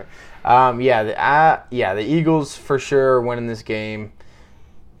brain fart. The Eagles for sure are winning this game.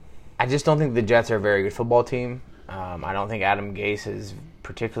 I just don't think the Jets are a very good football team. I don't think Adam Gase is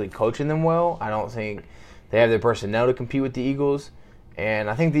particularly coaching them well. I don't think they have the personnel to compete with the Eagles. And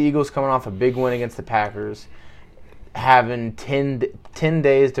I think the Eagles coming off a big win against the Packers, having 10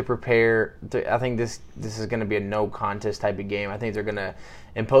 days to prepare. I think this is going to be a no contest type of game. I think they're going to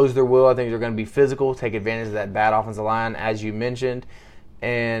impose their will. I think they're going to be physical, take advantage of that bad offensive line, as you mentioned.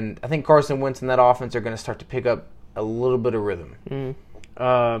 And I think Carson Wentz and that offense are going to start to pick up a little bit of rhythm.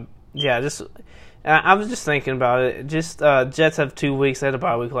 I was just thinking about it. Jets have 2 weeks. They had a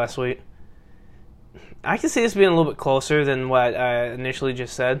bye week last week. I can see this being a little bit closer than what I initially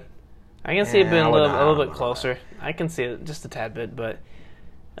just said. I can see it being a little bit closer. I can see it just a tad bit, but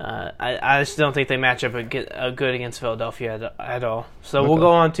I just don't think they match up good against Philadelphia at all. So we'll go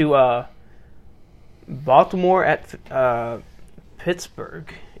on to Baltimore at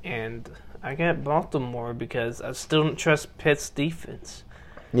Pittsburgh, and I got Baltimore because I still don't trust Pitt's defense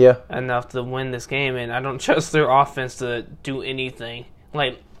enough to win this game, and I don't trust their offense to do anything.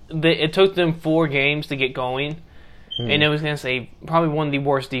 Like, it took them 4 games to get going, and it was going to say probably one of the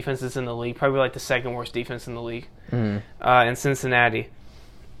worst defenses in the league, probably like the second worst defense in the league, in Cincinnati.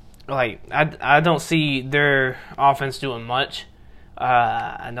 Like I don't see their offense doing much.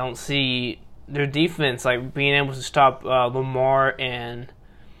 I don't see their defense like being able to stop Lamar and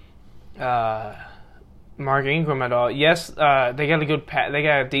Mark Ingram at all. Yes, they got they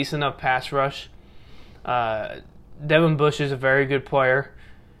got a decent enough pass rush. Devin Bush is a very good player,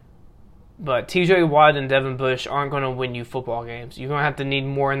 but T.J. Watt and Devin Bush aren't going to win you football games. You're going to have to need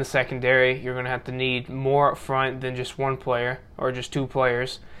more in the secondary. You're going to have to need more up front than just one player or just 2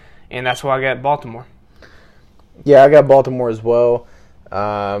 players, and that's why I got Baltimore. Yeah, I got Baltimore as well.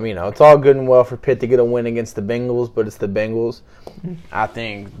 It's all good and well for Pitt to get a win against the Bengals, but it's the Bengals. I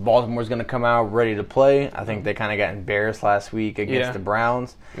think Baltimore's going to come out ready to play. I think they kind of got embarrassed last week against the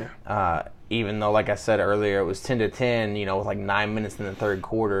Browns. Yeah. Even though, like I said earlier, it was 10-10, with like 9 minutes in the third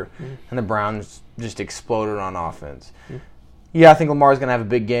quarter, and the Browns just exploded on offense. Yeah, I think Lamar's going to have a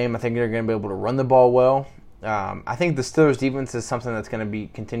big game. I think they're going to be able to run the ball well. I think the Steelers' defense is something that's going to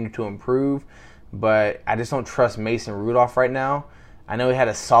continue to improve, but I just don't trust Mason Rudolph right now. I know he had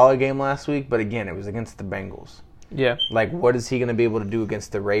a solid game last week, but again, it was against the Bengals. Yeah. Like, what is he going to be able to do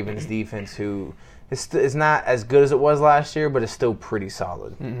against the Ravens defense, who is not as good as it was last year, but is still pretty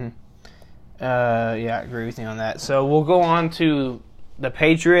solid? Yeah, I agree with you on that. So we'll go on to the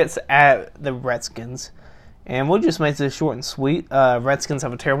Patriots at the Redskins, and we'll just make this short and sweet. Redskins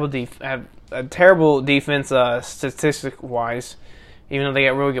have a terrible defense statistic-wise, even though they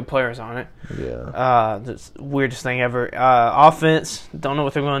got really good players on it. Yeah. That's the weirdest thing ever. Offense, don't know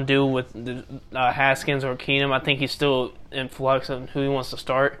what they're going to do with Haskins or Keenum. I think he's still in flux on who he wants to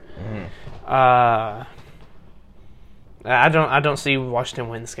start. I don't see Washington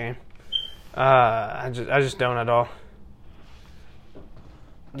win this game. I just don't at all.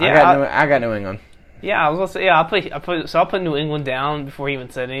 Yeah, I got New England. Yeah, I was gonna say I'll put New England down before he even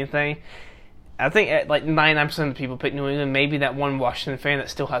said anything. I think like 99% of the people pick New England. Maybe that one Washington fan that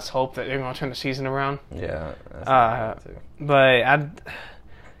still has hope that they're going to turn the season around. Yeah, but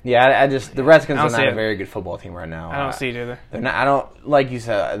the Redskins are not a very good football team right now. I don't see it either. They're not. I don't, like you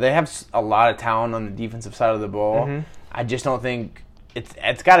said, they have a lot of talent on the defensive side of the ball. I just don't think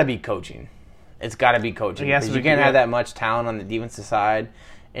it's got to be coaching. It's got to be coaching because you can't have that much talent on the defensive side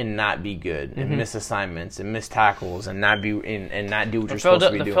and not be good and miss assignments and miss tackles and not do what you're supposed to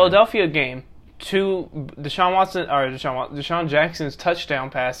be doing. The Philadelphia game. 2 Deshaun Jackson's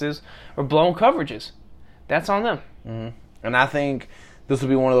touchdown passes or blown coverages. That's on them. And I think this will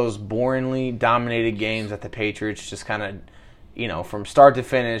be one of those boringly dominated games that the Patriots just kind of, from start to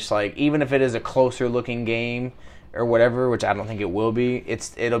finish, like even if it is a closer looking game or whatever, which I don't think it will be,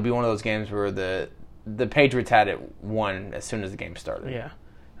 it'll be one of those games where the Patriots had it won as soon as the game started. Yeah.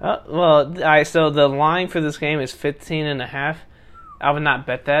 All right, so the line for this game is 15.5. I would not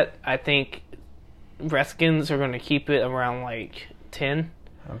bet that. I think Redskins are going to keep it around like 10.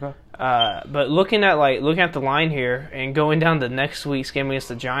 Okay. But looking at the line here and going down to next week's game against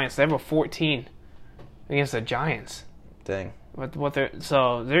the Giants, they have a 14 against the Giants. Dang.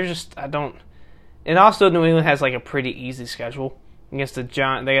 They're just and also New England has like a pretty easy schedule against the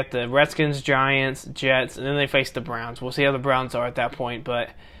Giants. They got the Redskins, Giants, Jets, and then they face the Browns. We'll see how the Browns are at that point,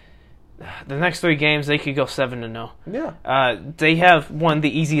 but the next 3 games, they could go 7-0. Yeah. They have one of the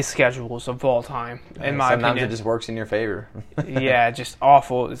easiest schedules of all time, in my opinion. Sometimes it just works in your favor. Yeah, just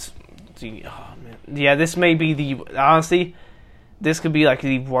awful. Man. Yeah, this may be honestly, this could be like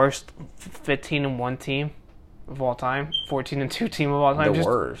the worst 15-1 team of all time, 14-2 team of all time. The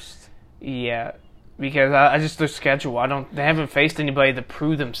worst. Yeah, because I just their schedule. They haven't faced anybody to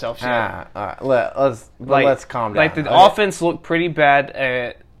prove themselves yet. All right. Let's calm down. Like the offense looked pretty bad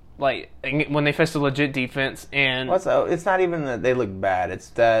at. Like when they faced a legit defense, and it's not even that they look bad. It's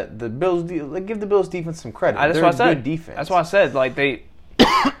that the Bills give the Bills defense some credit. They're a good defense. That's why I said like they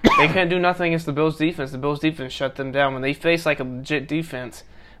couldn't do nothing against the Bills defense. The Bills defense shut them down when they face like a legit defense.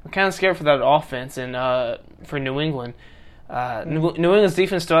 I'm kind of scared for that offense and for New England. New England's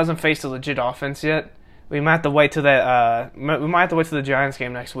defense still hasn't faced a legit offense yet. We might have to wait till the Giants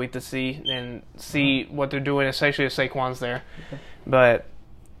game next week to see what they're doing, especially if Saquon's there. But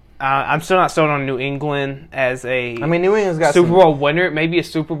I'm still not sold on New England as a New England's got Super Bowl winner. Maybe a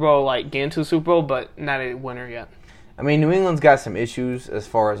Super Bowl, like getting to the Super Bowl, but not a winner yet. New England's got some issues as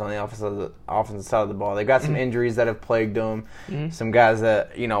far as on the offensive side of the ball. They got some injuries that have plagued them. Some guys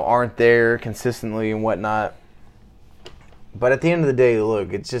that aren't there consistently and whatnot. But at the end of the day,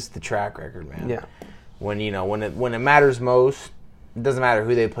 look, it's just the track record, man. Yeah. When it matters most, it doesn't matter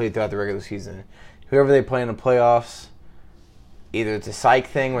who they play throughout the regular season. Whoever they play in the playoffs, either it's a psych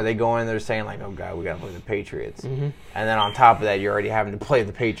thing where they go in, they're saying like, "Oh God, we got to play the Patriots," and then on top of that, you're already having to play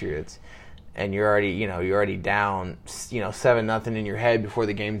the Patriots, and you're already down 7-0 in your head before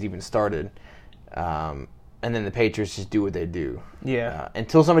the game's even started, and then the Patriots just do what they do. Yeah.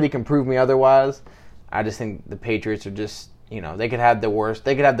 Until somebody can prove me otherwise, I just think the Patriots are just they could have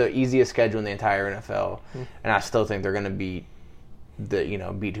the easiest schedule in the entire NFL, and I still think they're going to beat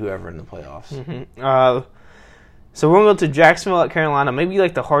whoever in the playoffs. So we're going to go to Jacksonville at Carolina. Maybe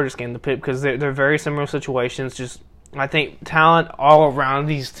like the hardest game to pick because they're very similar situations. Just I think talent all around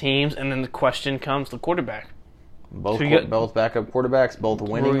these teams, and then the question comes the quarterback. Both backup quarterbacks, both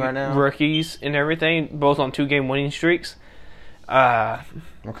winning right now. Rookies and everything, both on 2-game winning streaks. Kyle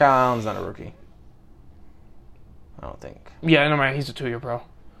Allen's not a rookie. I don't think. Yeah, no matter. He's a 2-year pro.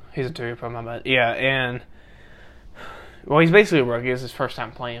 My bad. Yeah, and he's basically a rookie. It's his first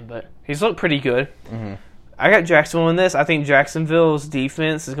time playing, but he's looked pretty good. Mm-hmm. I got Jacksonville in this. I think Jacksonville's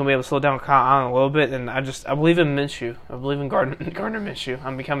defense is going to be able to slow down Kyle Allen a little bit, and I believe in Minshew. I believe in Gardner Minshew.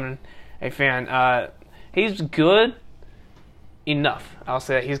 I'm becoming a fan. He's good enough. I'll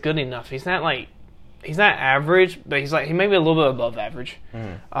say that he's good enough. He's not average, but he may be a little bit above average.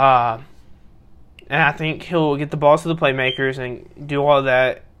 Mm. And I think he'll get the balls to the playmakers and do all of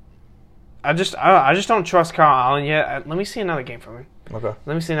that. I just don't trust Kyle Allen yet. Let me see another game from him. Okay.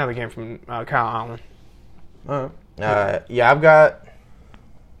 Let me see another game from Kyle Allen. All right. I've got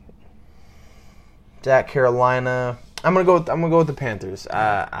at Carolina. I'm gonna go with the Panthers.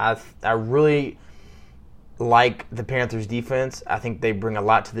 I really like the Panthers defense. I think they bring a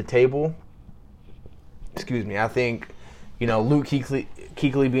lot to the table. Excuse me. I think Luke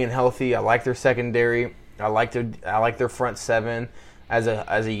Kuechly being healthy. I like their secondary. I like their front seven as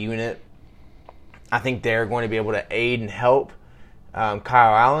a unit. I think they're going to be able to aid and help Kyle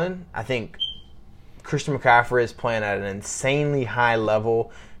Allen. I think Christian McCaffrey is playing at an insanely high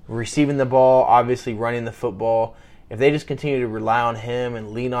level, receiving the ball, obviously running the football. If they just continue to rely on him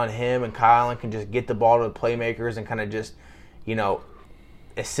and lean on him, and Kyle Allen can just get the ball to the playmakers and kind of just,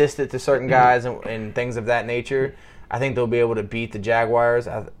 assist it to certain guys and things of that nature, I think they'll be able to beat the Jaguars.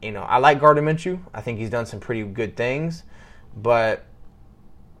 I like Gardner Minshew. I think he's done some pretty good things, but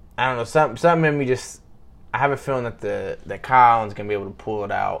I don't know, something in me just, I have a feeling that Kyle Allen's going to be able to pull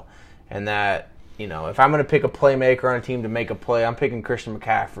it out, and that, if I'm going to pick a playmaker on a team to make a play, I'm picking Christian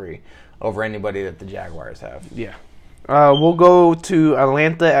McCaffrey over anybody that the Jaguars have. Yeah. We'll go to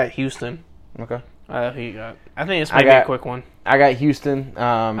Atlanta at Houston. Okay. Who you got? I think it's maybe a quick one. I got Houston.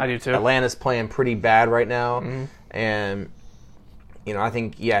 I do too. Atlanta's playing pretty bad right now. Mm-hmm. And, I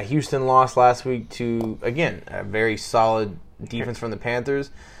think, Houston lost last week to, again, a very solid defense from the Panthers.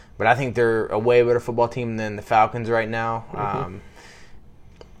 But I think they're a way better football team than the Falcons right now. Mm-hmm.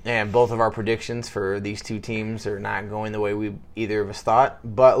 And both of our predictions for these two teams are not going the way we either of us thought.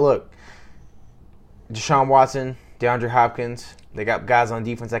 But look, Deshaun Watson, DeAndre Hopkins, they got guys on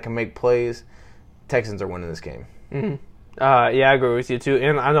defense that can make plays. Texans are winning this game. Mm-hmm. I agree with you too.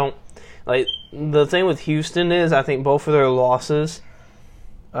 And I don't the thing with Houston is I think both of their losses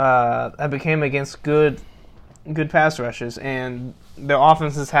have became against good pass rushes, and their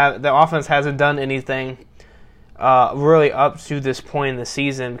offense hasn't done anything really up to this point in the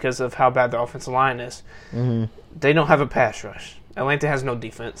season because of how bad their offensive line is. Mm-hmm. They don't have a pass rush. Atlanta has no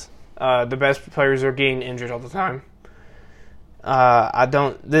defense. The best players are getting injured all the time.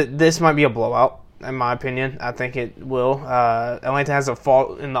 This might be a blowout, in my opinion. I think it will. Atlanta has a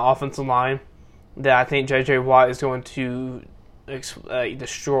fault in the offensive line that I think J.J. Watt is going to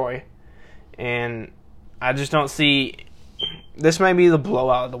destroy. And I just don't see... This may be the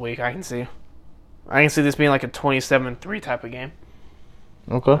blowout of the week, I can see. I can see this being like a 27-3 type of game.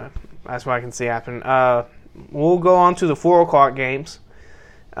 Okay. That's what I can see happen. We'll go on to the 4 o'clock games.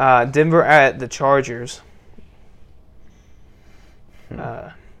 Denver at the Chargers.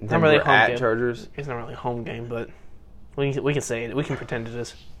 Denver not really a home at game. Chargers? It's not really a home game, but we can say it. We can pretend it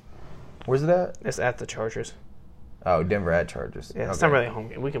is. Where's it at? It's at the Chargers. Oh, Denver at Chargers. Yeah, it's not really a home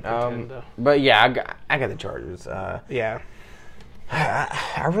game. We can pretend, though. But, yeah, I got the Chargers. Yeah.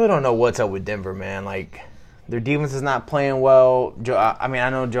 I really don't know what's up with Denver, man. Like, their defense is not playing well. I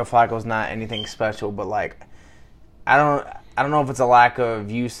know Joe Flacco's not anything special, but, like, I don't know if it's a lack of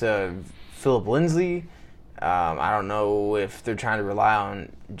use of Philip Lindsay. I don't know if they're trying to rely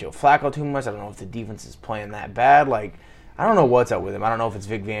on Joe Flacco too much. I don't know if the defense is playing that bad. Like, I don't know what's up with him. I don't know if it's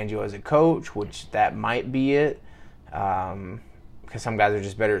Vic Fangio as a coach, which that might be it, because some guys are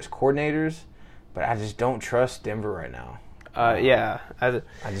just better as coordinators. But I just don't trust Denver right now. Yeah. I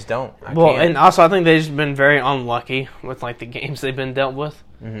just don't. And also I think they've just been very unlucky with like the games they've been dealt with.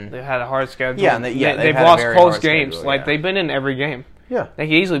 Mm-hmm. They've had a hard schedule. Yeah, they've lost close games. Schedule, like they've been in every game. Yeah, they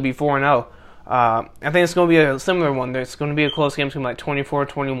could easily be 4-0. I think it's going to be a similar one. It's going to be a close game. It's going to be like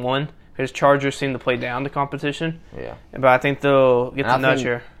 24-21 because Chargers seem to play down the competition. Yeah, but I think they'll get the nudge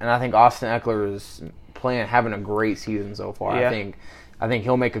here. And I think Austin Eckler is having a great season so far. Yeah. I think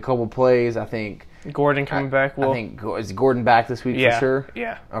he'll make a couple plays. I think Gordon coming back. I think is Gordon back this week for sure?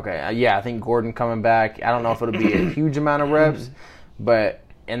 Yeah. Okay. Yeah, I think Gordon coming back. I don't know if it'll be a huge amount of reps, but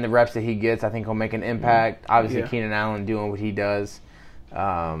in the reps that he gets, I think he'll make an impact. Obviously, Keenan Allen doing what he does.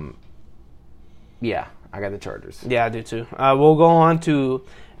 Yeah, I got the Chargers. Yeah, I do too. We'll go on to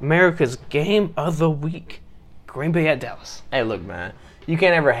America's Game of the Week. Green Bay at Dallas. Hey, look, man. You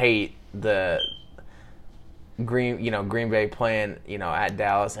can't ever hate the Green Bay playing, at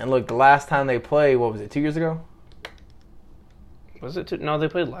Dallas. And look, the last time they played, what was it, 2 years ago? Was it 2? No, they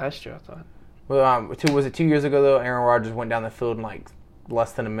played last year, I thought. Well, was it 2 years ago, though? Aaron Rodgers went down the field in like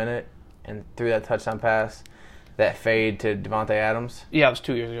less than a minute and threw that touchdown pass, that fade to Devontae Adams. Yeah, it was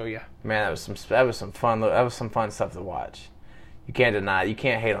 2 years ago. Yeah, man, that was some fun. That was some fun stuff to watch. You can't deny it. You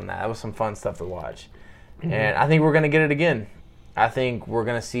can't hate on that. That was some fun stuff to watch. Mm-hmm. And I think we're gonna get it again. I think we're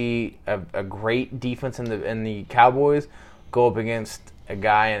gonna see a great defense in the Cowboys go up against a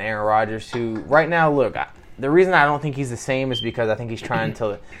guy in Aaron Rodgers who right now, look, the reason I don't think he's the same is because I think he's trying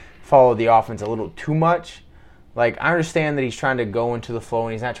to follow the offense a little too much. Like, I understand that he's trying to go into the flow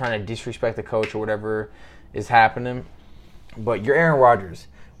and he's not trying to disrespect the coach or whatever is happening. But you're Aaron Rodgers.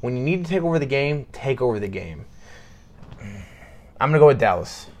 When you need to take over the game, take over the game. I'm going to go with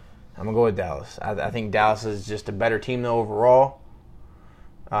Dallas. I think Dallas is just a better team though overall.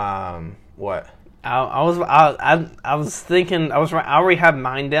 What? I was thinking I already had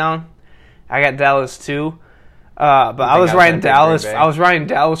mine down. I got Dallas too. But I was writing Dallas. I was writing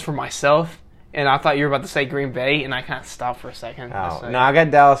Dallas for myself. And I thought you were about to say Green Bay, and I kind of stopped for a second. Oh, no, I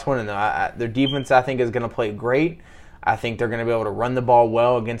got Dallas winning, though. Their defense, I think, is going to play great. I think they're going to be able to run the ball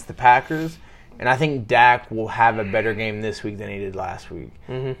well against the Packers. And I think Dak will have a better game this week than he did last week.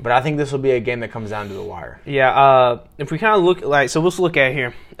 Mm-hmm. But I think this will be a game that comes down to the wire. Yeah, if we kind of look, so let's look at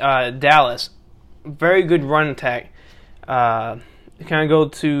here. Dallas, very good run attack. Kind of go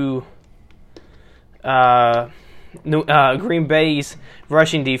to Green Bay's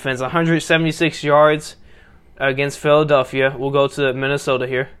rushing defense, 176 yards against Philadelphia. We'll go to Minnesota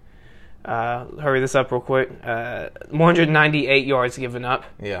here. Hurry this up real quick. 198 yards given up.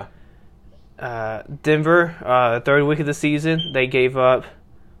 Yeah. Denver, third week of the season, they gave up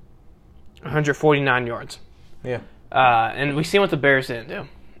 149 yards. Yeah. And we seen what the Bears didn't do.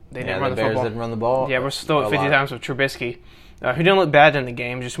 They didn't run the football. Didn't run the ball. Yeah, we're still at 50 times with Trubisky, who didn't look bad in the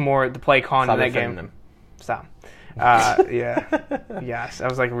game, just more the play calling in that game. Them. Stop. Yeah. Yes, that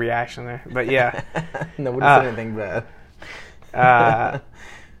was like a reaction there. But yeah. Nobody said anything bad.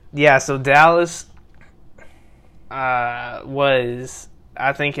 Yeah, so Dallas was,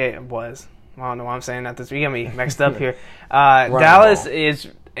 I think it was, I don't know why I'm saying that. You got me mixed up here. Dallas is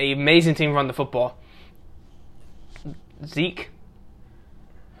an amazing team to run the football. Zeke,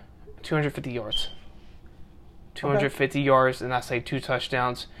 250 yards. 250 yards, and I say 2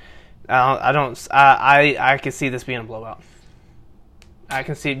 touchdowns. I can see this being a blowout. I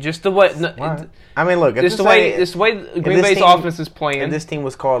can see just the way. I mean, look, just the way Green Bay's offense is playing. If this team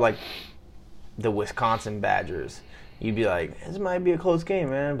was called like the Wisconsin Badgers, you'd be like, this might be a close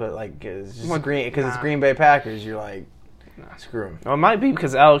game, man. But like, it's just it's Green Bay Packers. You're like, screw them. Well, it might be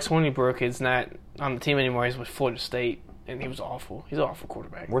because Alex Hornibrook is not on the team anymore. He's with Florida State, and he was awful. He's an awful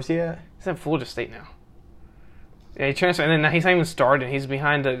quarterback. Where's he at? He's at Florida State now. Yeah, he transferred, and then he's not even starting. He's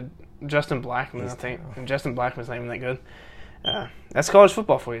behind Justin Blackman, I think. And Justin Blackman's not even that good. That's college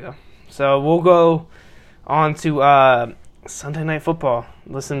football for you, though. So we'll go on to Sunday Night Football.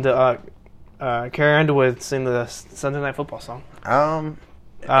 Listen to Carrie Underwood sing the Sunday Night Football song.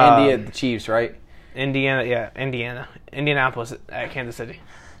 The Chiefs, right? Indianapolis at Kansas City.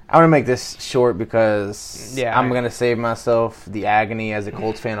 I want to make this short because I'm going to save myself the agony as a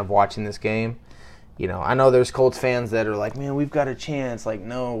Colts fan of watching this game. I know there's Colts fans that are like, man, we've got a chance. Like,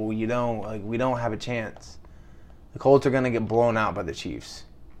 no, you don't. Like, we don't have a chance. The Colts are going to get blown out by the Chiefs.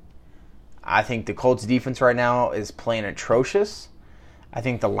 I think the Colts defense right now is playing atrocious. I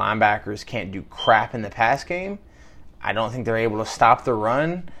think the linebackers can't do crap in the pass game. I don't think they're able to stop the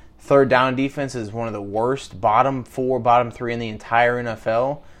run. Third down defense is one of the worst, bottom 4, bottom 3 in the entire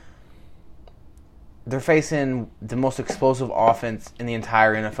NFL. They're facing the most explosive offense in the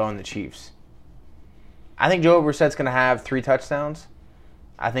entire NFL in the Chiefs. I think Joe Brissett's going to have 3 touchdowns.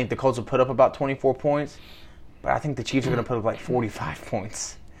 I think the Colts will put up about 24 points. but I think the Chiefs are going to put up like 45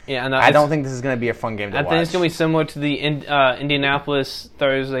 points. Yeah, I don't think this is going to be a fun game to watch. I think it's going to be similar to the Indianapolis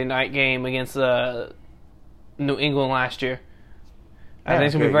Thursday night game against New England last year. I think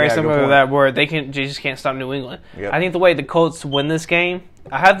it's going to be very similar to that, where they just can't stop New England. Yep. I think the way the Colts win this game,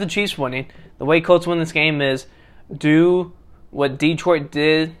 I have the Chiefs winning. The way Colts win this game is do what Detroit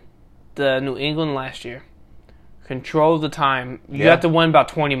did to New England last year. Control the time. You have to win about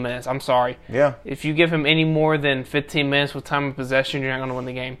 20 minutes. I'm sorry. Yeah. If you give him any more than 15 minutes with time of possession, you're not going to win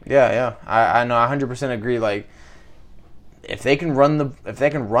the game. Yeah. I know. I 100% agree. Like, if they can run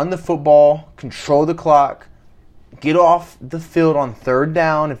the football, control the clock, get off the field on third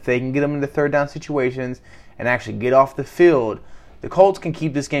down, if they can get them into third down situations, and actually get off the field, the Colts can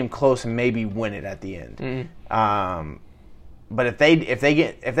keep this game close and maybe win it at the end. Mm-hmm. But if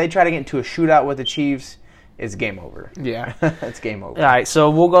they try to get into a shootout with the Chiefs, it's game over. Yeah. It's game over. All right, so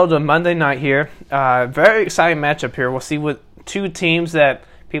we'll go to Monday night here. Very exciting matchup here. We'll see what two teams that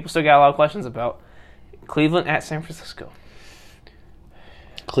people still got a lot of questions about. Cleveland at San Francisco.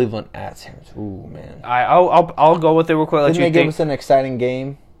 Cleveland at San Francisco. Ooh, man. I'll go with it real quick. Didn't they give us an exciting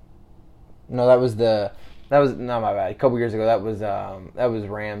game? No, that was no, my bad. A couple years ago, that was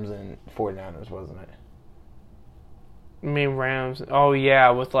Rams and 49ers, wasn't it? I mean Rams. Oh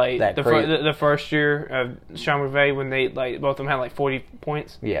yeah, with like the first year of Sean McVay when they both of them had 40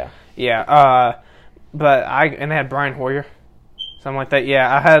 points. Yeah. Yeah. But I had Brian Hoyer, something like that.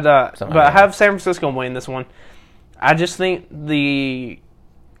 Yeah, I had. I have San Francisco winning this one. I just think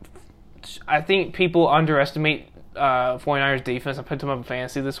people underestimate 49ers defense. I put them up in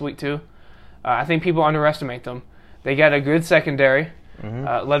fantasy this week too. I think people underestimate them. They got a good secondary.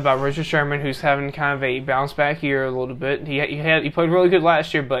 Led by Richard Sherman, who's having kind of a bounce back year a little bit. He played really good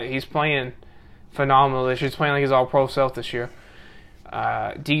last year, but he's playing phenomenal this year. He's playing like his all-pro self this year.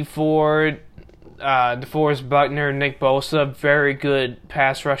 D Ford, DeForest Buckner, Nick Bosa, very good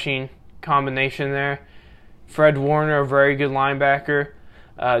pass rushing combination there. Fred Warner, a very good linebacker.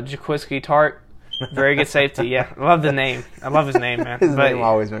 Jaquiski Tart, very good safety. Yeah, I love the name. I love his name, man. His name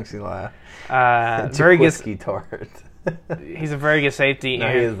always makes me laugh. Very good. Jaquiski Tart. He's a very good safety.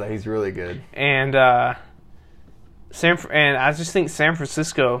 No, he's really good. And I just think San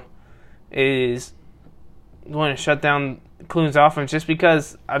Francisco is going to shut down Cleveland's offense just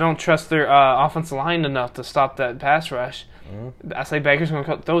because I don't trust their offensive line enough to stop that pass rush. I say Baker's going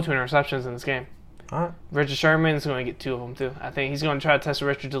to throw 2 interceptions in this game. All right. Richard Sherman is going to get 2 of them too. I think he's going to try to test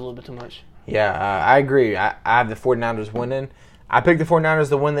Richards a little bit too much. Yeah, I agree. I have the 49ers winning. I picked the 49ers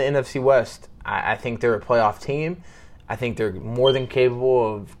to win the NFC West. I think they're a playoff team. I think they're more than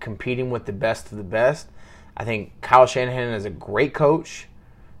capable of competing with the best of the best. I think Kyle Shanahan is a great coach.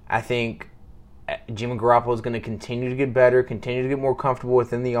 I think Jimmy Garoppolo is going to continue to get better, continue to get more comfortable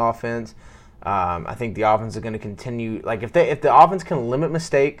within the offense. I think the offense is going to continue. Like if the offense can limit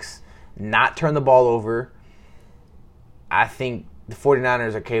mistakes, not turn the ball over, I think the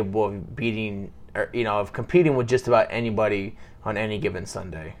 49ers are capable of beating, of competing with just about anybody on any given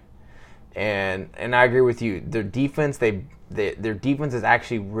Sunday. And I agree with you. Their defense, their defense is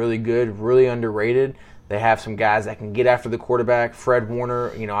actually really good, really underrated. They have some guys that can get after the quarterback. Fred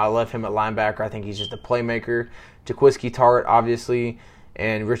Warner, I love him at linebacker. I think he's just a playmaker. Jaquiski Tart, obviously,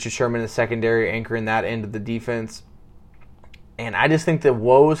 and Richard Sherman, the secondary anchor in that end of the defense. And I just think the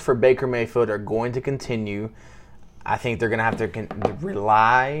woes for Baker Mayfield are going to continue. I think they're going to have to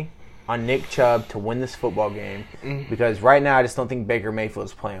rely on Nick Chubb to win this football game because right now I just don't think Baker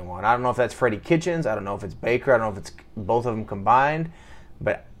Mayfield's playing one. I don't know if that's Freddie Kitchens. I don't know if it's Baker. I don't know if it's both of them combined.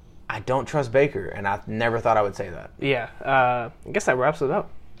 But I don't trust Baker, and I never thought I would say that. Yeah. I guess that wraps it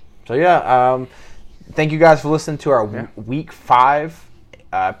up. So, yeah, thank you guys for listening to our Week 5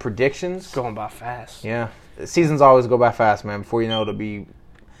 predictions. It's going by fast. Yeah. Seasons always go by fast, man. Before you know it'll be,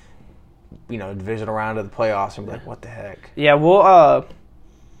 divisional round of the playoffs and be like, what the heck? Yeah,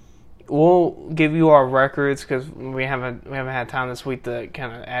 we'll give you our records because we haven't had time this week to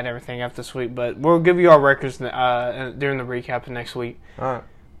kind of add everything up this week. But we'll give you our records during the recap of next week. All right,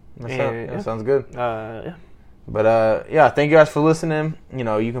 that sounds good. Yeah. But thank you guys for listening.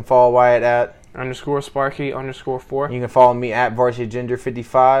 You can follow Wyatt at _Sparky_4. You can follow me at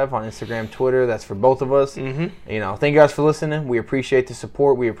VarsityGinger55 on Instagram, Twitter. That's for both of us. Mm-hmm. Thank you guys for listening. We appreciate the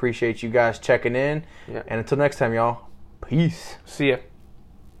support. We appreciate you guys checking in. Yeah. And until next time, y'all. Peace. See ya.